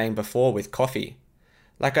you were saying before with coffee.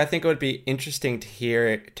 Like I think it would be interesting to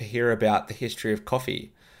hear about the history of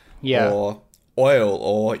coffee. Yeah. Or oil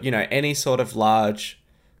or, any sort of large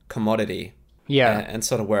commodity. Yeah. And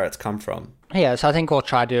sort of where it's come from. Yeah, so I think we'll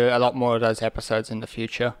try to do a lot more of those episodes in the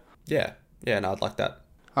future. Yeah. Yeah, no, I'd like that.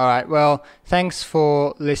 All right. Well, thanks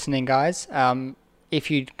for listening, guys. If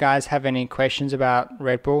you guys have any questions about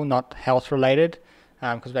Red Bull, not health related,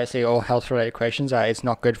 because basically all health related questions are it's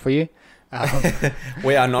not good for you.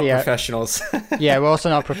 We are not professionals. Yeah, we're also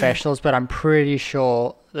not professionals, but I'm pretty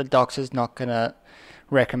sure the doctor's not going to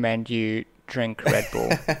recommend you drink Red Bull.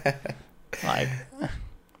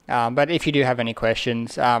 But if you do have any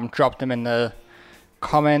questions, drop them in the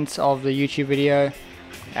comments of the YouTube video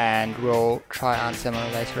and we'll try and answer them on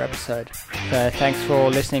a later episode. So thanks for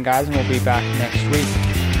listening, guys, and we'll be back next week.